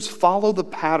political leaders follow the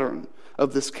pattern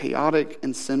of this chaotic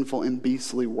and sinful and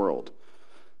beastly world.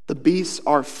 The beasts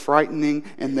are frightening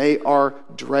and they are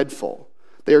dreadful.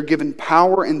 They are given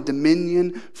power and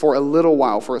dominion for a little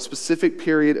while, for a specific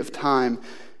period of time.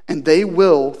 And they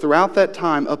will, throughout that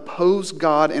time, oppose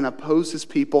God and oppose his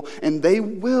people. And they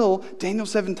will, Daniel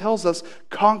 7 tells us,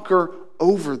 conquer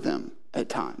over them at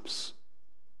times.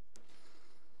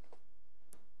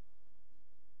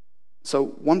 So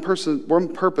one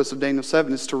purpose of Daniel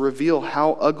 7 is to reveal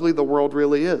how ugly the world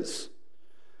really is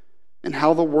and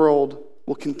how the world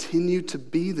will continue to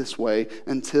be this way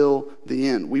until the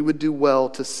end. We would do well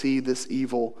to see this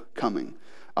evil coming.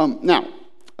 Now,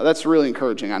 that's really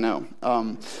encouraging, I know.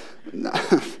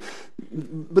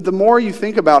 But the more you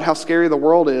think about how scary the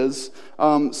world is,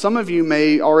 some of you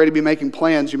may already be making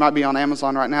plans. You might be on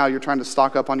Amazon right now. You're trying to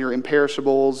stock up on your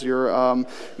imperishables. You're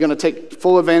going to take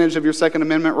full advantage of your Second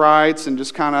Amendment rights and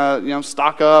just kind of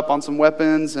stock up on some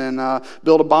weapons and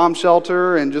build a bomb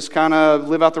shelter and just kind of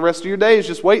live out the rest of your days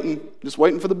just waiting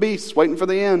for the beasts, waiting for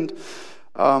the end.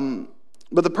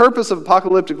 But the purpose of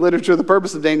apocalyptic literature, the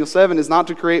purpose of Daniel 7 is not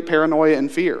to create paranoia and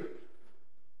fear.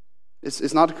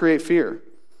 It's not to create fear.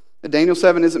 Daniel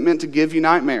 7 isn't meant to give you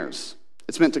nightmares.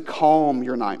 It's meant to calm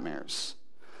your nightmares.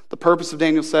 The purpose of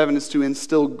Daniel 7 is to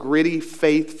instill gritty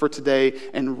faith for today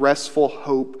and restful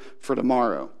hope for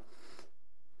tomorrow.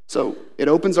 So it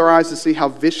opens our eyes to see how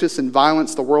vicious and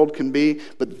violent the world can be,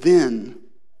 but then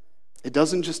it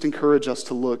doesn't just encourage us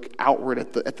to look outward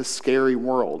at the scary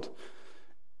world.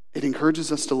 It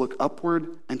encourages us to look upward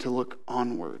and to look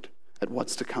onward at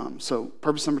what's to come. So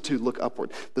purpose number 2, look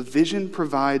upward. The vision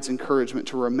provides encouragement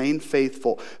to remain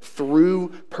faithful through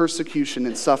persecution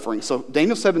and suffering. So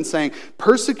Daniel 7 is saying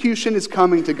persecution is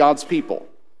coming to God's people.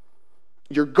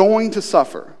 You're going to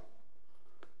suffer.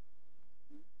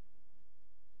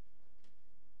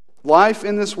 Life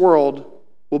in this world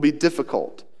will be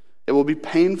difficult. It will be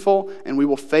painful, and we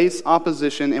will face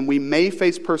opposition, and we may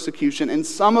face persecution, and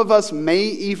some of us may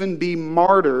even be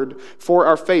martyred for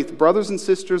our faith. Brothers and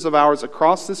sisters of ours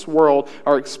across this world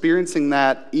are experiencing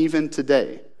that even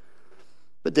today.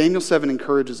 But Daniel 7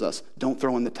 encourages us, don't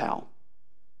throw in the towel.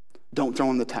 Don't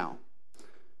throw in the towel.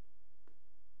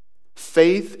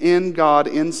 Faith in God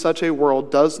in such a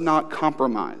world does not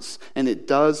compromise, and it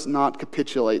does not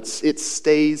capitulate. It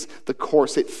stays the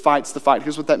course. It fights the fight.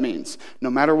 Here's what that means. No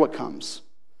matter what comes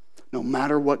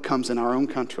in our own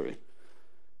country,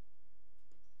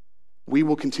 we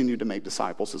will continue to make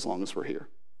disciples as long as we're here.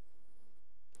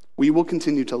 We will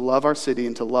continue to love our city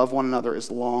and to love one another as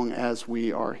long as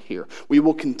we are here. We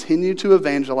will continue to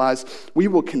evangelize. We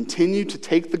will continue to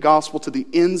take the gospel to the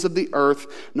ends of the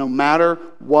earth, no matter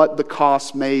what the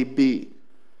cost may be.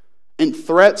 And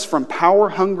threats from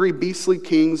power-hungry, beastly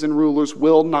kings and rulers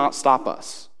will not stop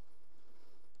us.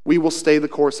 We will stay the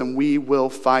course and we will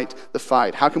fight the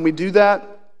fight. How can we do that?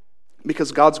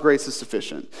 Because God's grace is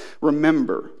sufficient.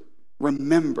 Remember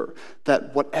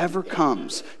that whatever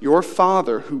comes, your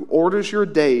Father who orders your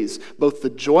days, both the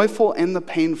joyful and the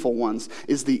painful ones,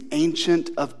 is the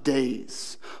Ancient of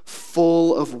Days,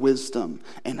 full of wisdom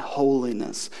and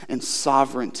holiness and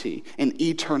sovereignty and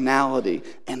eternality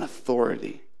and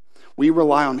authority. We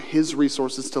rely on his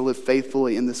resources to live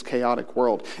faithfully in this chaotic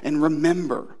world. And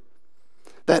remember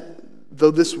that though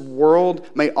this world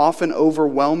may often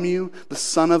overwhelm you, the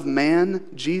Son of Man,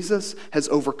 Jesus, has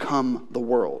overcome the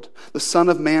world. The Son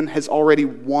of Man has already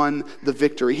won the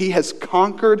victory. He has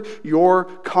conquered your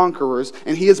conquerors,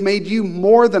 and he has made you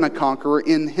more than a conqueror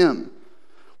in him.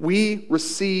 We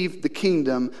receive the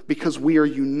kingdom because we are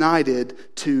united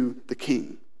to the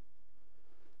King.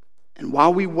 And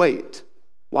while we wait,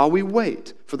 while we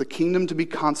wait for the kingdom to be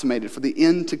consummated, for the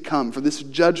end to come, for this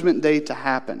judgment day to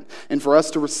happen, and for us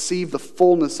to receive the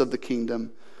fullness of the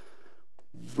kingdom,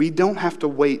 we don't have to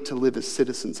wait to live as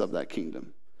citizens of that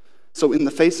kingdom. So in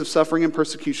the face of suffering and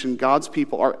persecution, God's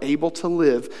people are able to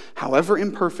live, however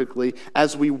imperfectly,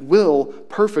 as we will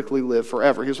perfectly live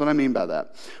forever. Here's what I mean by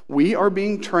that. We are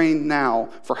being trained now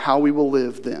for how we will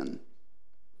live then.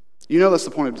 You know that's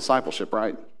the point of discipleship,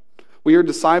 right? We are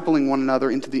discipling one another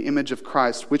into the image of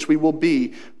Christ, which we will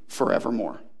be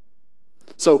forevermore.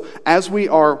 So as we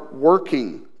are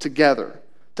working together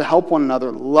to help one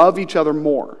another love each other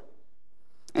more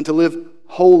and to live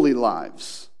holy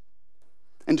lives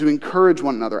and to encourage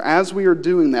one another, as we are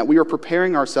doing that, we are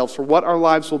preparing ourselves for what our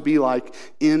lives will be like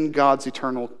in God's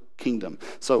eternal kingdom.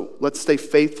 So let's stay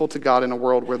faithful to God in a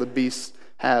world where the beasts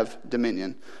have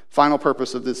dominion. Final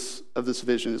purpose of this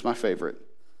vision is my favorite.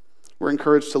 We're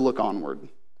encouraged to look onward.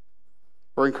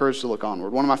 We're encouraged to look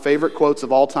onward. One of my favorite quotes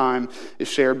of all time is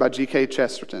shared by G.K.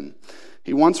 Chesterton.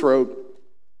 He once wrote,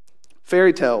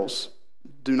 "Fairy tales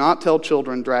do not tell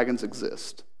children dragons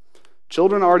exist.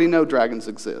 Children already know dragons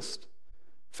exist.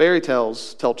 Fairy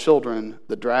tales tell children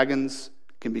that dragons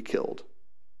can be killed."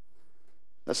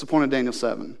 That's the point of Daniel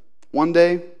 7. One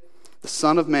day, the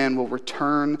Son of Man will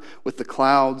return with the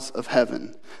clouds of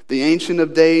heaven. The Ancient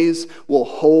of Days will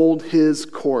hold his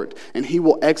court, and he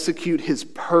will execute his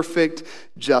perfect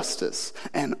justice,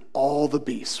 and all the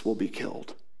beasts will be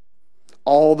killed.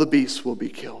 All the beasts will be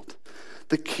killed.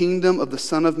 The kingdom of the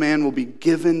Son of Man will be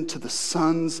given to the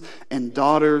sons and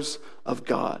daughters of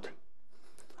God.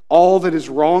 All that is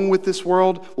wrong with this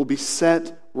world will be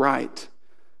set right.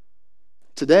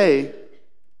 Today,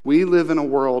 we live in a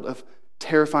world of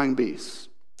terrifying beasts,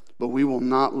 but we will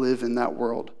not live in that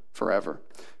world forever.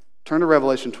 Turn to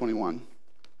Revelation 21,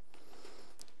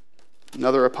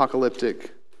 another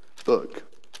apocalyptic book.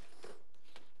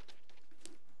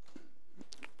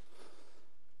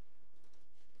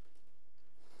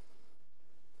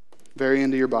 Very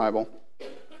into your Bible.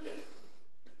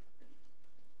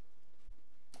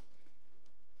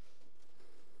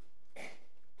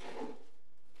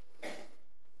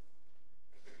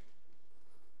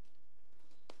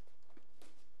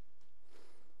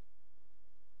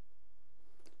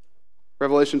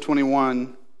 Revelation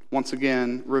 21, once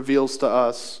again, reveals to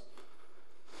us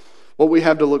what we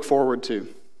have to look forward to.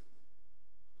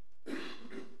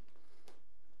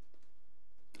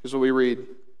 Here's what we read.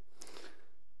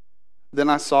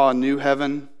 "Then I saw a new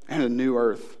heaven and a new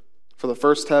earth, for the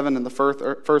first heaven and the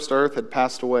first earth had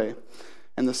passed away,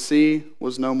 and the sea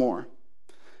was no more.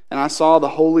 And I saw the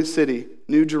holy city,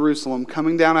 New Jerusalem,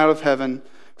 coming down out of heaven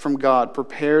from God,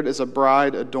 prepared as a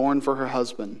bride adorned for her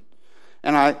husband.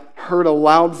 And I heard a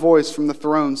loud voice from the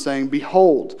throne saying,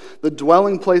 'Behold, the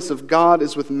dwelling place of God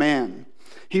is with man.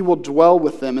 He will dwell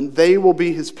with them, and they will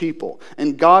be his people,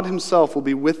 and God himself will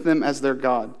be with them as their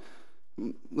God.'"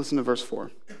 Listen to verse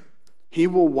 4. "He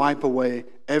will wipe away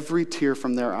every tear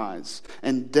from their eyes,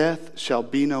 and death shall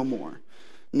be no more.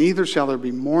 Neither shall there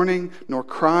be mourning, nor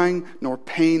crying, nor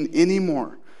pain any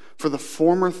more, for the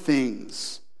former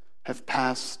things have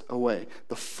passed away."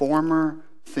 The former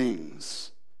things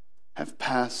have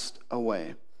passed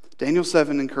away. Daniel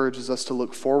 7 encourages us to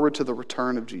look forward to the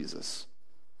return of Jesus.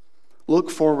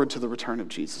 Look forward to the return of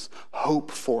Jesus.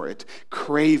 Hope for it.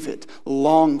 Crave it.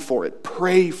 Long for it.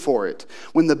 Pray for it.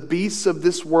 When the beasts of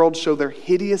this world show their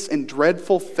hideous and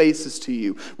dreadful faces to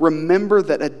you, remember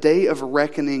that a day of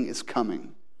reckoning is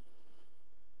coming.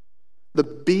 The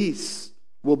beasts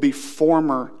will be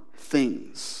former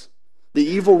things. The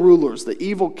evil rulers, the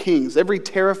evil kings, every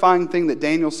terrifying thing that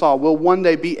Daniel saw will one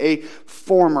day be a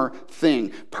former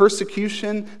thing.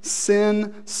 Persecution,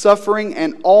 sin, suffering,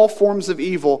 and all forms of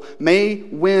evil may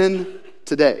win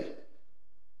today.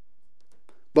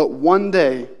 But one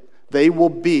day, they will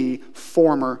be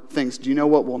former things. Do you know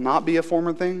what will not be a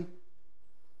former thing?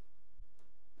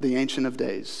 The Ancient of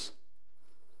Days,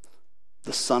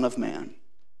 the Son of Man,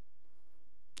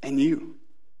 and you.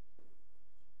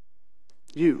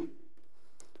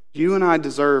 You and I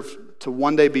deserve to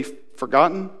one day be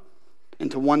forgotten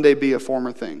and to one day be a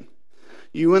former thing.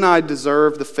 You and I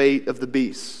deserve the fate of the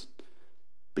beasts,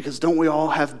 because don't we all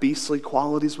have beastly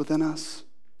qualities within us?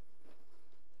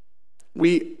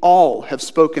 We all have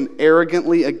spoken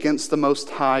arrogantly against the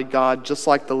Most High God, just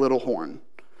like the little horn.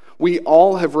 We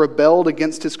all have rebelled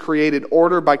against his created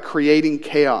order by creating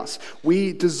chaos.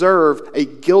 We deserve a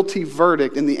guilty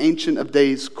verdict in the Ancient of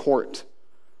Days court.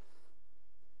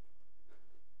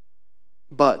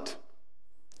 But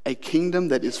a kingdom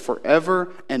that is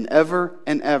forever and ever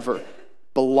and ever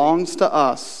belongs to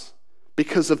us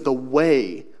because of the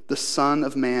way the Son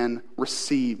of Man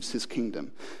receives his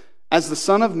kingdom. As the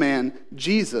Son of Man,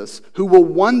 Jesus, who will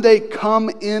one day come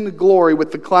in glory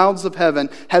with the clouds of heaven,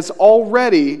 has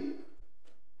already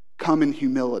come in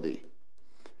humility.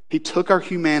 He took our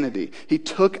humanity. He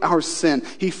took our sin.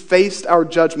 He faced our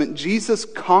judgment. Jesus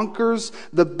conquers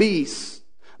the beast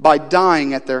by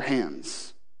dying at their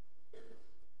hands.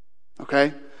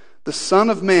 Okay? The Son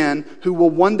of Man, who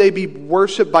will one day be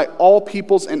worshipped by all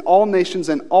peoples and all nations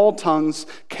and all tongues,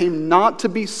 came not to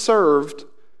be served,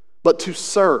 but to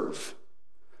serve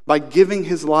by giving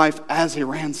his life as a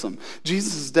ransom.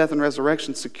 Jesus' death and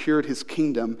resurrection secured his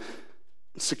kingdom,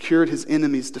 secured his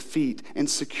enemies' defeat, and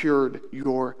secured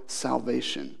your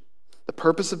salvation. The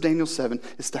purpose of Daniel 7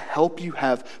 is to help you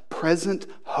have present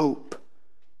hope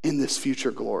in this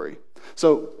future glory.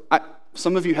 So,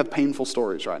 some of you have painful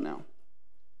stories right now.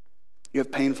 You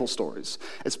have painful stories.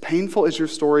 As painful as your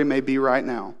story may be right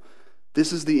now,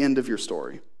 this is the end of your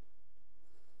story.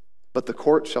 But the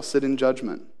court shall sit in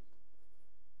judgment,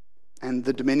 and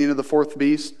the dominion of the fourth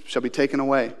beast shall be taken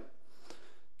away,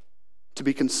 to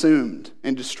be consumed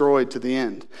and destroyed to the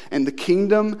end. And the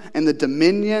kingdom and the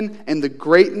dominion and the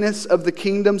greatness of the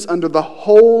kingdoms under the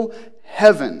whole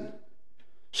heaven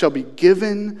shall be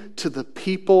given to the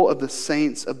people of the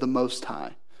saints of the Most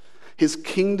High. His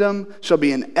kingdom shall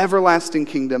be an everlasting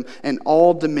kingdom, and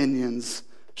all dominions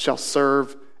shall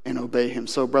serve and obey him.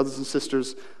 So, brothers and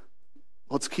sisters,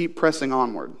 let's keep pressing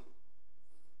onward.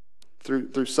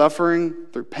 Through suffering,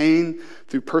 through pain,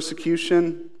 through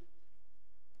persecution.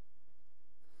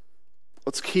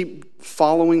 Let's keep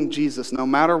following Jesus no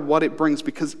matter what it brings,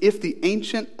 because if the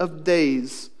Ancient of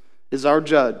Days is our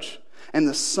judge and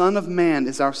the Son of Man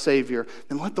is our Savior,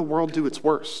 then let the world do its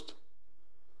worst.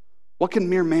 What can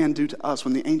mere man do to us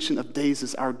when the Ancient of Days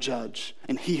is our judge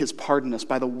and he has pardoned us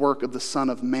by the work of the Son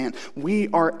of Man? We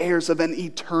are heirs of an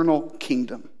eternal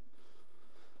kingdom.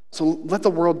 So let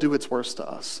the world do its worst to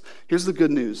us. Here's the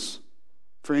good news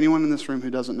for anyone in this room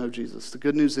who doesn't know Jesus. The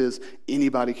good news is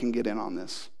anybody can get in on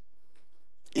this.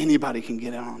 Anybody can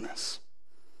get in on this.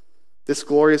 This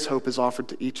glorious hope is offered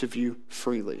to each of you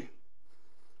freely.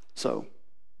 So,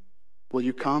 will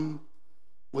you come?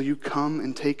 Will you come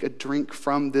and take a drink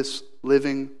from this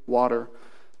living water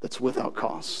that's without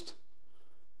cost?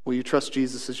 Will you trust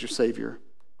Jesus as your Savior?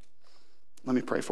 Let me pray for you.